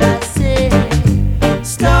hear what I say?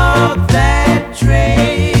 Stop that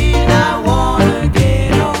train, I wanna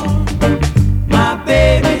get on. My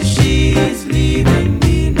baby, she's leaving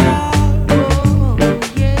me now. Oh,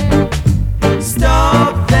 yeah.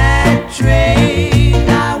 Stop that train,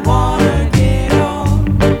 I wanna get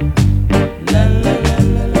on. La la la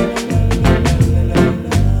la la la la la.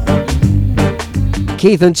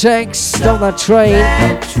 Keith and Tex, Stop That Train.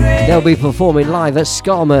 They'll be performing live at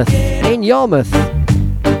Skarmouth in Yarmouth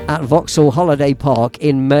at Vauxhall Holiday Park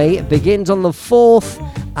in May. It begins on the 4th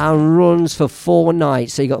and runs for 4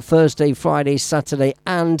 nights. So you got Thursday, Friday, Saturday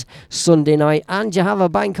and Sunday night, and you have a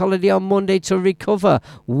bank holiday on Monday to recover.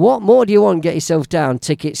 What more do you want? Get yourself down.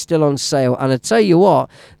 Tickets still on sale. And I tell you what,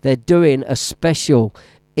 they're doing a special.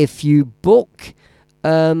 If you book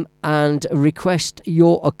and request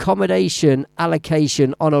your accommodation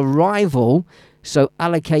allocation on arrival, so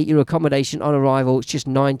allocate your accommodation on arrival, it's just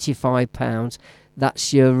 £95.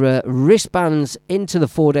 That's your wristbands into the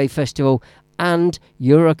 4-day festival and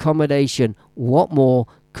your accommodation. What more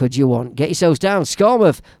could you want? Get yourselves down.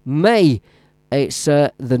 Skarmouth, May. It's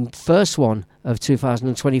the first one of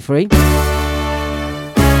 2023.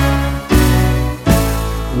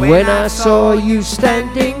 When I saw you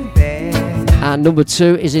standing there. And number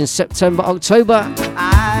 2 is in September, October.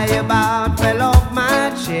 I about fell off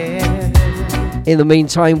my chair. In the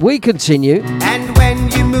meantime, we continue. And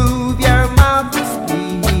when you move your mouth to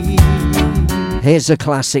speak, Here's a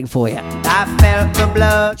classic for you. I felt the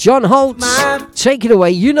blood. John Holtz, take it away.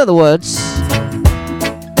 You know the words.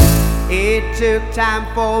 It took time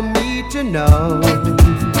for me to know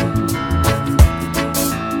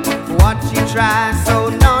what you try so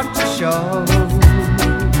not to show.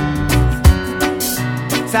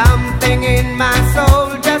 Something in my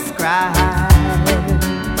soul just cried.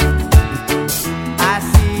 I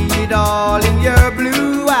see it all in your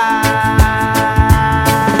blue eyes.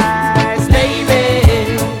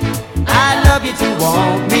 Baby, I love you to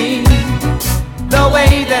want me the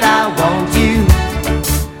way that I want you,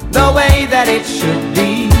 the way that it should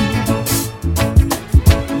be.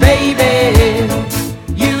 Baby,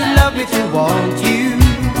 you love me to want you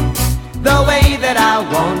the way that I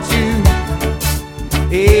want you.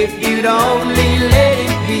 if you'd only let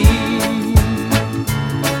it be.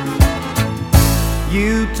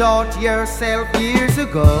 You taught yourself years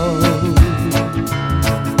ago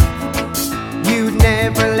you'd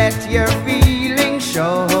never let your feelings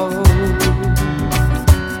show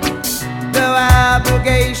the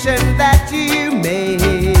obligation that you made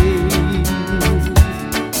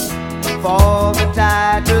for the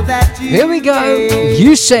title that you Here we go. gave.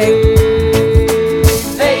 You say,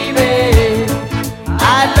 baby,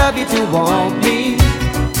 I'd love you to want me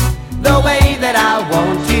the way that I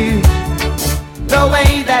want you, the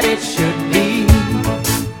way that it should be.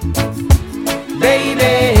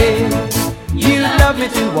 Baby, you love me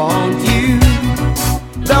to want you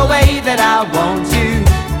the way that I want you.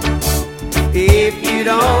 If you'd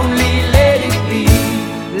only let it be,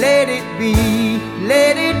 let it be,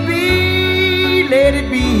 let it be, let it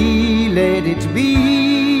be, let it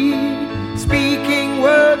be. Speaking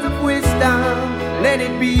words of wisdom, let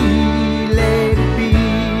it be, let it be.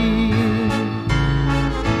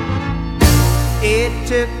 It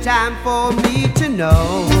took time for me to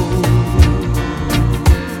know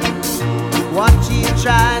what you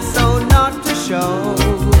try so not to show.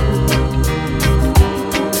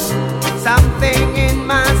 Something in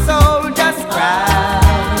my soul just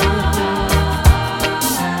cries.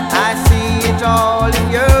 I see it all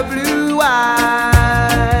in your blue eyes.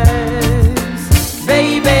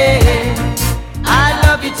 Baby, I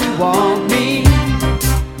love you to want me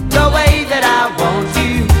the way that I want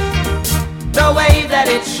you, the way that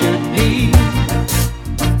it should be.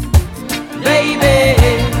 Baby,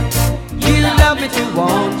 you love me to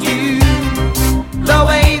want you the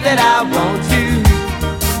way that I want you.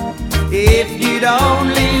 If you'd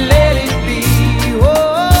only let it be,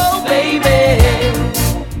 oh baby,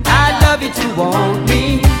 I'd love you to want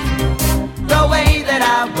me the way that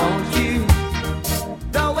I want you,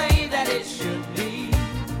 the way that it should be.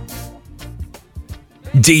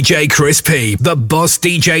 DJ Chris P, the Boss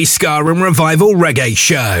DJ Ska and Revival Reggae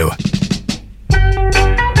Show.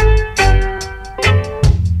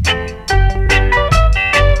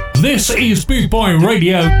 This is Boot Boy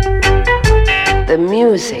Radio. The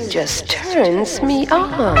music just turns me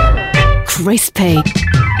on. Crispy.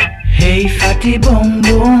 Hey, fatty boom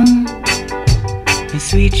boom,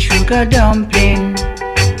 sweet sugar dumpling.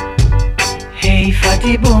 Hey,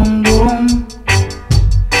 fatty boom boom,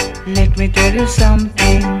 let me tell you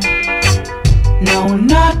something. No,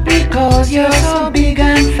 not because you're so big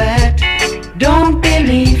and fat. Don't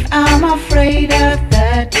believe I'm afraid of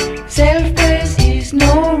that. Self-praise is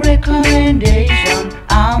no recommendation.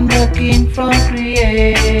 I'm looking for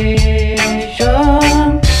creation.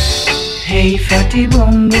 Hey, fatty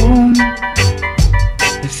boom boom,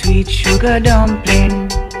 the sweet sugar dumpling.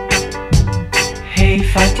 Hey,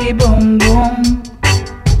 fatty boom boom,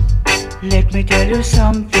 let me tell you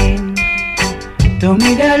something. To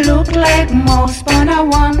me that look like mouse on a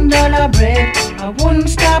 $1 bread. I wouldn't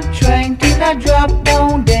stop trying till I drop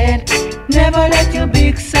down dead. Never let your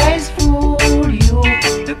big size fool you.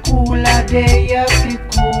 The cooler day have to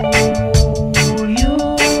cool you.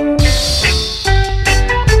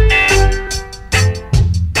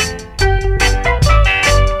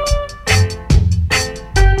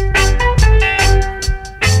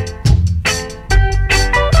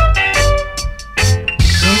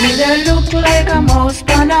 That look like a mouse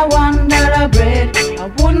on a $1 bread. I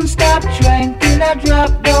wouldn't stop trying till I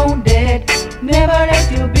drop down dead. Never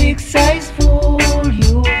let your big size fool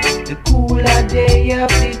you. The cooler day of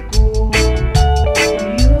the cool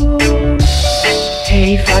you.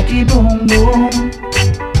 Hey, fatty boom boom,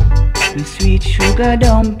 the sweet sugar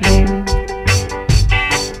dumpling.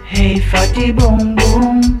 Hey, fatty boom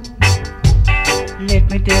boom, let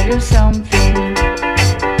me tell you something.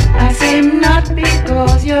 I say not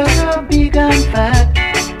because you're so big and fat.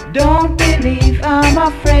 Don't believe I'm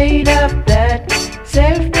afraid of that.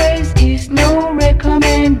 Self-praise is no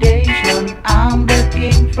recommendation. I'm the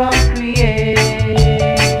king from creation.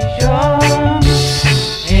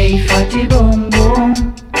 Hey, fatty boom boom,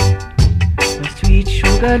 the sweet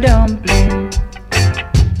sugar dumpling.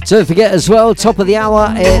 Don't forget as well, top of the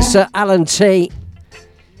hour, it's Alan T.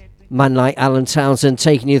 Man like Alan Townsend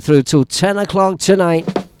taking you through till 10 o'clock tonight.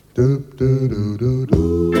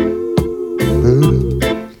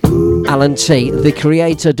 Alan T, the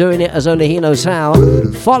creator, doing it as only he knows how.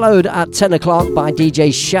 Followed at 10 o'clock by DJ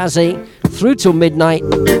Shazzy through till midnight.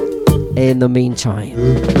 In the meantime,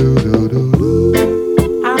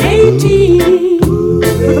 I'm 18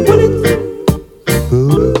 with a bullet.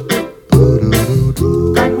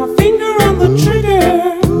 Got my finger on the trigger.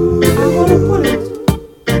 I wanna pull it.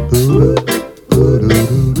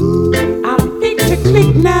 I'm big to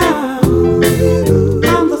click now. I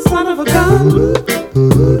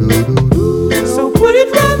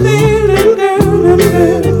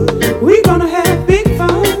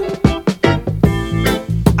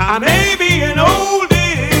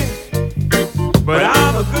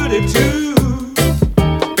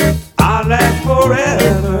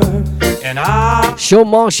Sean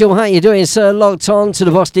Marshall, how you doing, sir? Locked on to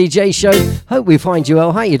the Boss DJ show. Hope we find you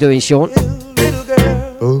well. How you doing, Sean?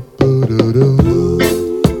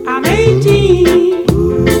 I'm 18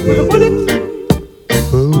 with a bullet.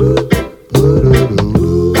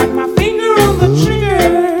 Got my finger on the trigger.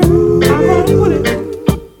 I'm running with it.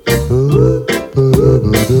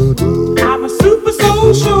 I'm a super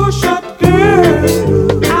soul sure shot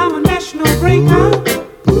girl. I'm a national breakout.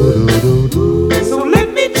 So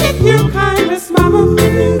let me check your kindness, mama.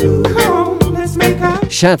 Come on, let's make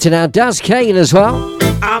out. Shouting out Daz Kane as well.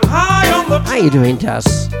 I'm high on the How you doing,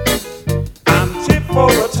 Daz? I'm tip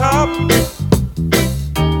for the top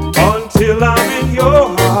until I'm in your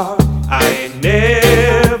heart. I ain't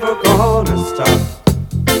never gonna stop.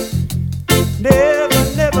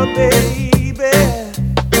 Never, never, baby.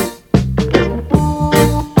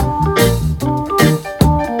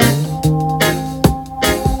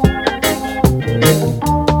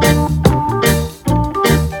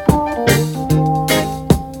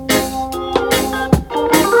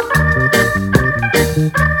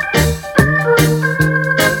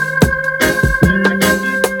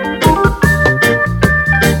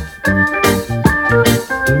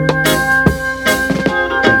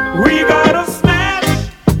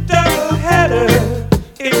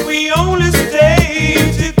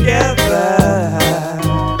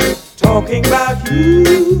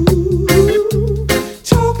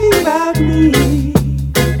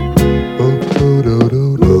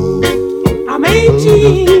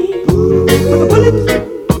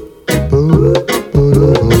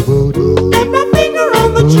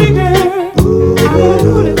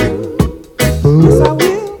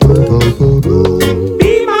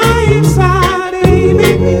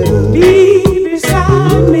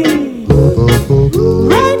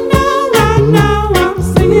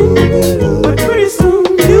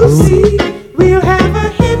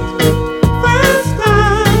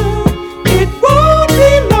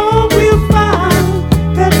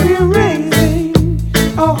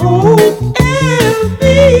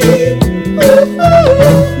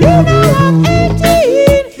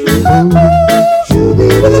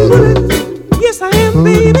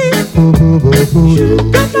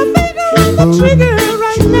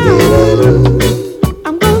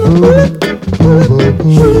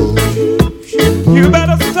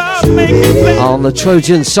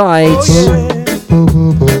 Trojan sides.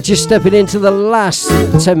 Just stepping into the last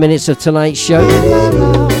 10 minutes of tonight's show.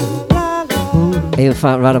 In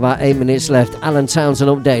fact, right about 8 minutes left. Alan Townsend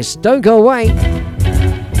up next. Don't go away.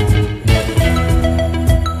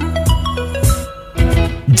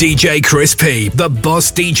 DJ Chris P, the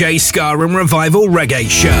Boss DJ Ska and Revival Reggae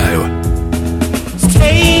Show.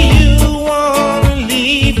 Say you wanna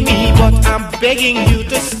leave me, but I'm begging you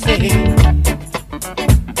to stay.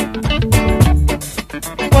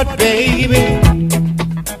 But baby,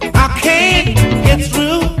 I can't get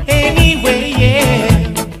through anyway,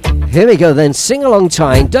 yeah. Here we go then, sing along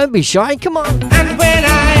time, don't be shy, come on. And when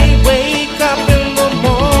I wake up in the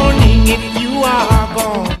morning, if you are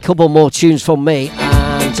gone. Couple more tunes from me,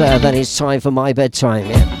 and then it's time for my bedtime,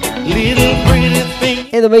 yeah. Little pretty thing.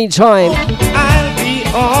 In the meantime, I'll be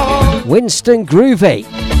all. Winston Groovy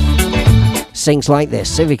sings like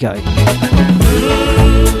this, here we go.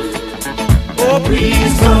 Oh,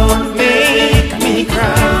 please don't make me cry.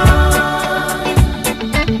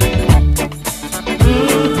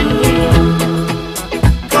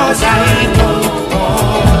 'Cause I don't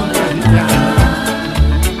wanna die.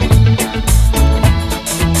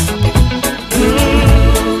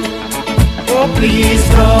 Oh, please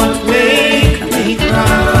don't make me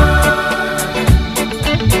cry.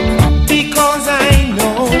 Because I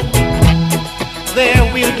know there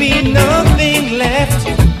will be nothing left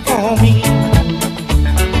for me.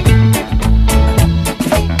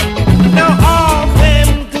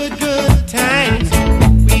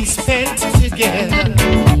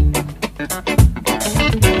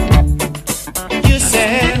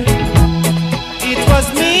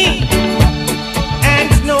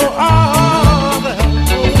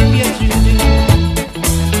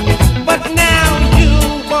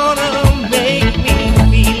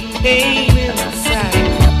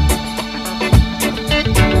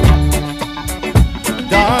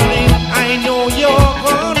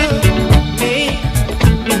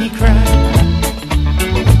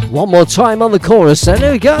 One more time on the chorus, then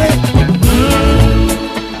here we go.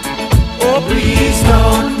 Oh, please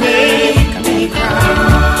don't make me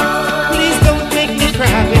cry. Please don't make me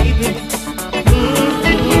cry, baby.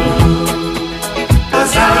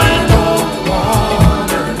 'Cause I don't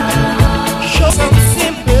wanna show some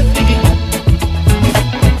sympathy.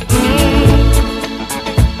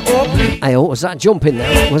 Oh, please. I Oh, was that jumping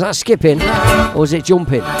there? Was that skipping? Or was it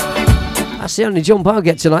jumping? That's the only jump I'll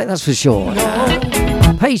get tonight, that's for sure.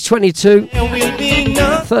 Page 22,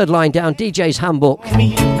 third line down, DJ's handbook,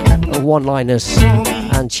 one-liners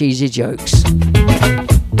and cheesy jokes.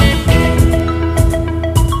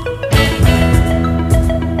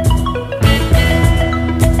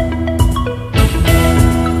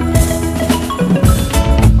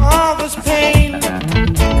 All this pain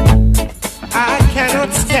I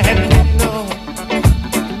cannot stand, no.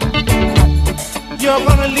 You're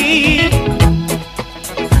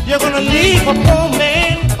gonna leave a poor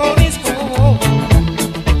man on his own.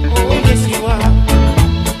 Oh, yes you are.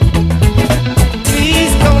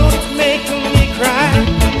 Please don't make me cry,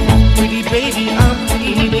 pretty baby, I'm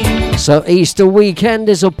pleading. So Easter weekend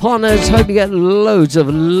is upon us. Hope you get loads of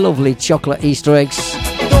lovely chocolate Easter eggs.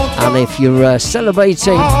 And if you're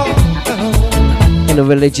celebrating in a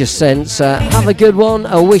religious sense, have a good one.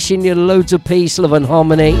 Wishing you loads of peace, love and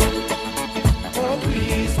harmony.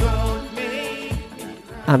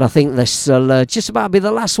 And I think this will just about be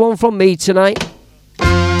the last one from me tonight. I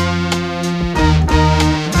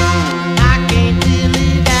can't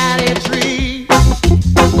believe that it's true.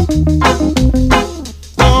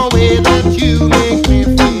 The way that you make me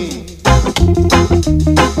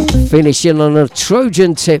feel. Finishing on a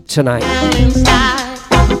Trojan tip tonight.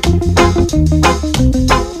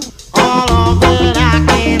 All of that I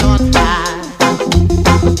cannot hide.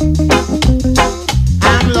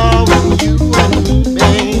 I'm loving you and me,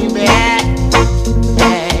 baby.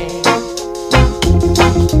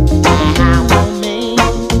 I won't make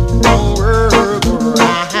no work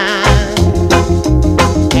around.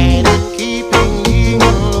 And it's keeping you in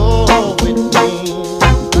love with me.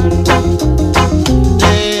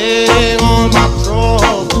 Laying all my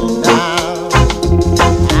troubles down.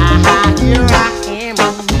 Here I am.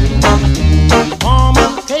 Come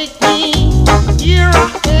and take me. Here I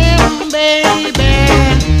am, baby.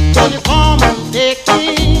 Will you come and take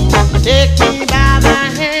me by the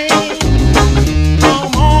hand?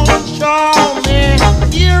 Come on and show me.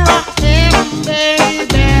 Here I am,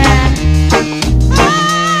 baby.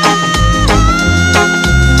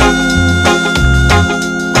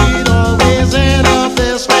 It always end up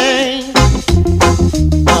this way.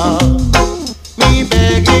 Me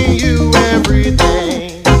begging you every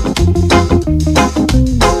day.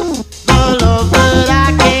 The love that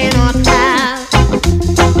I cannot have.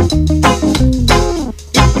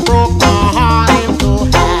 It broke my heart into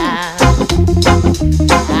half.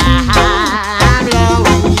 I'm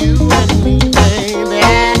loving you and me, baby.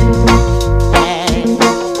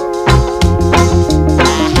 I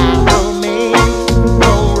will make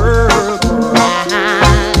no work around.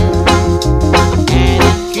 And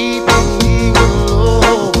it's keeping me in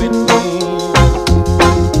love with me.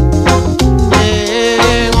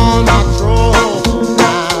 Laying all my troubles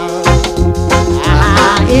down.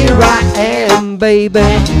 Here I am, baby.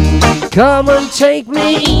 Come and take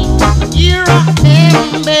me. Here I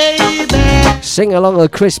am, baby. Sing along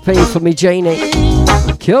with Chris P for me, Janie.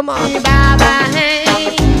 Come on. By the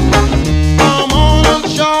hand. Come on and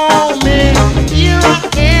show me. Here I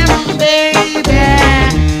am, baby.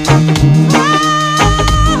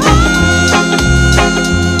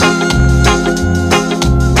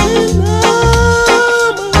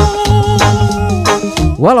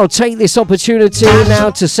 Well, I'll take this opportunity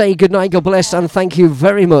now to say goodnight, God bless, and thank you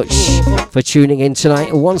very much for tuning in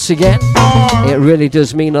tonight. Once again, it really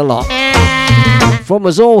does mean a lot. From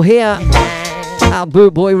us all here at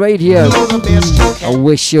Boot Boy Radio, I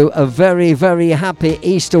wish you a very, very happy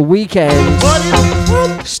Easter weekend.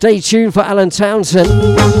 Stay tuned for Alan Townsend.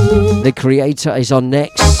 The Creator is on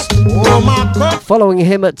next. Following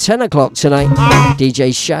him at 10 o'clock tonight,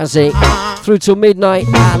 DJ Shazzy through till midnight,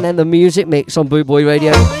 and then the music mix on Boot Boy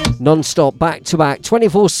Radio, non-stop, back-to-back,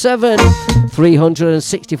 24/7,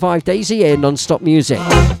 365 days a year, non-stop music,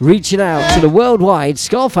 reaching out to the worldwide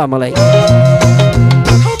Ska family.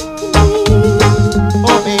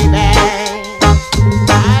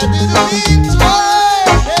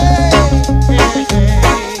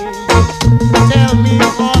 Tell me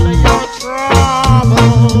all of your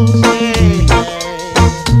troubles,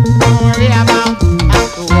 don't worry about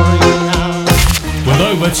With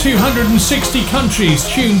over 260 countries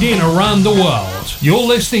tuned in around the world, you're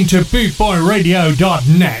listening to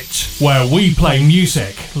bootboyradio.net, where we play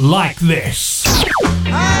music like this.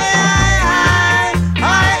 Hey!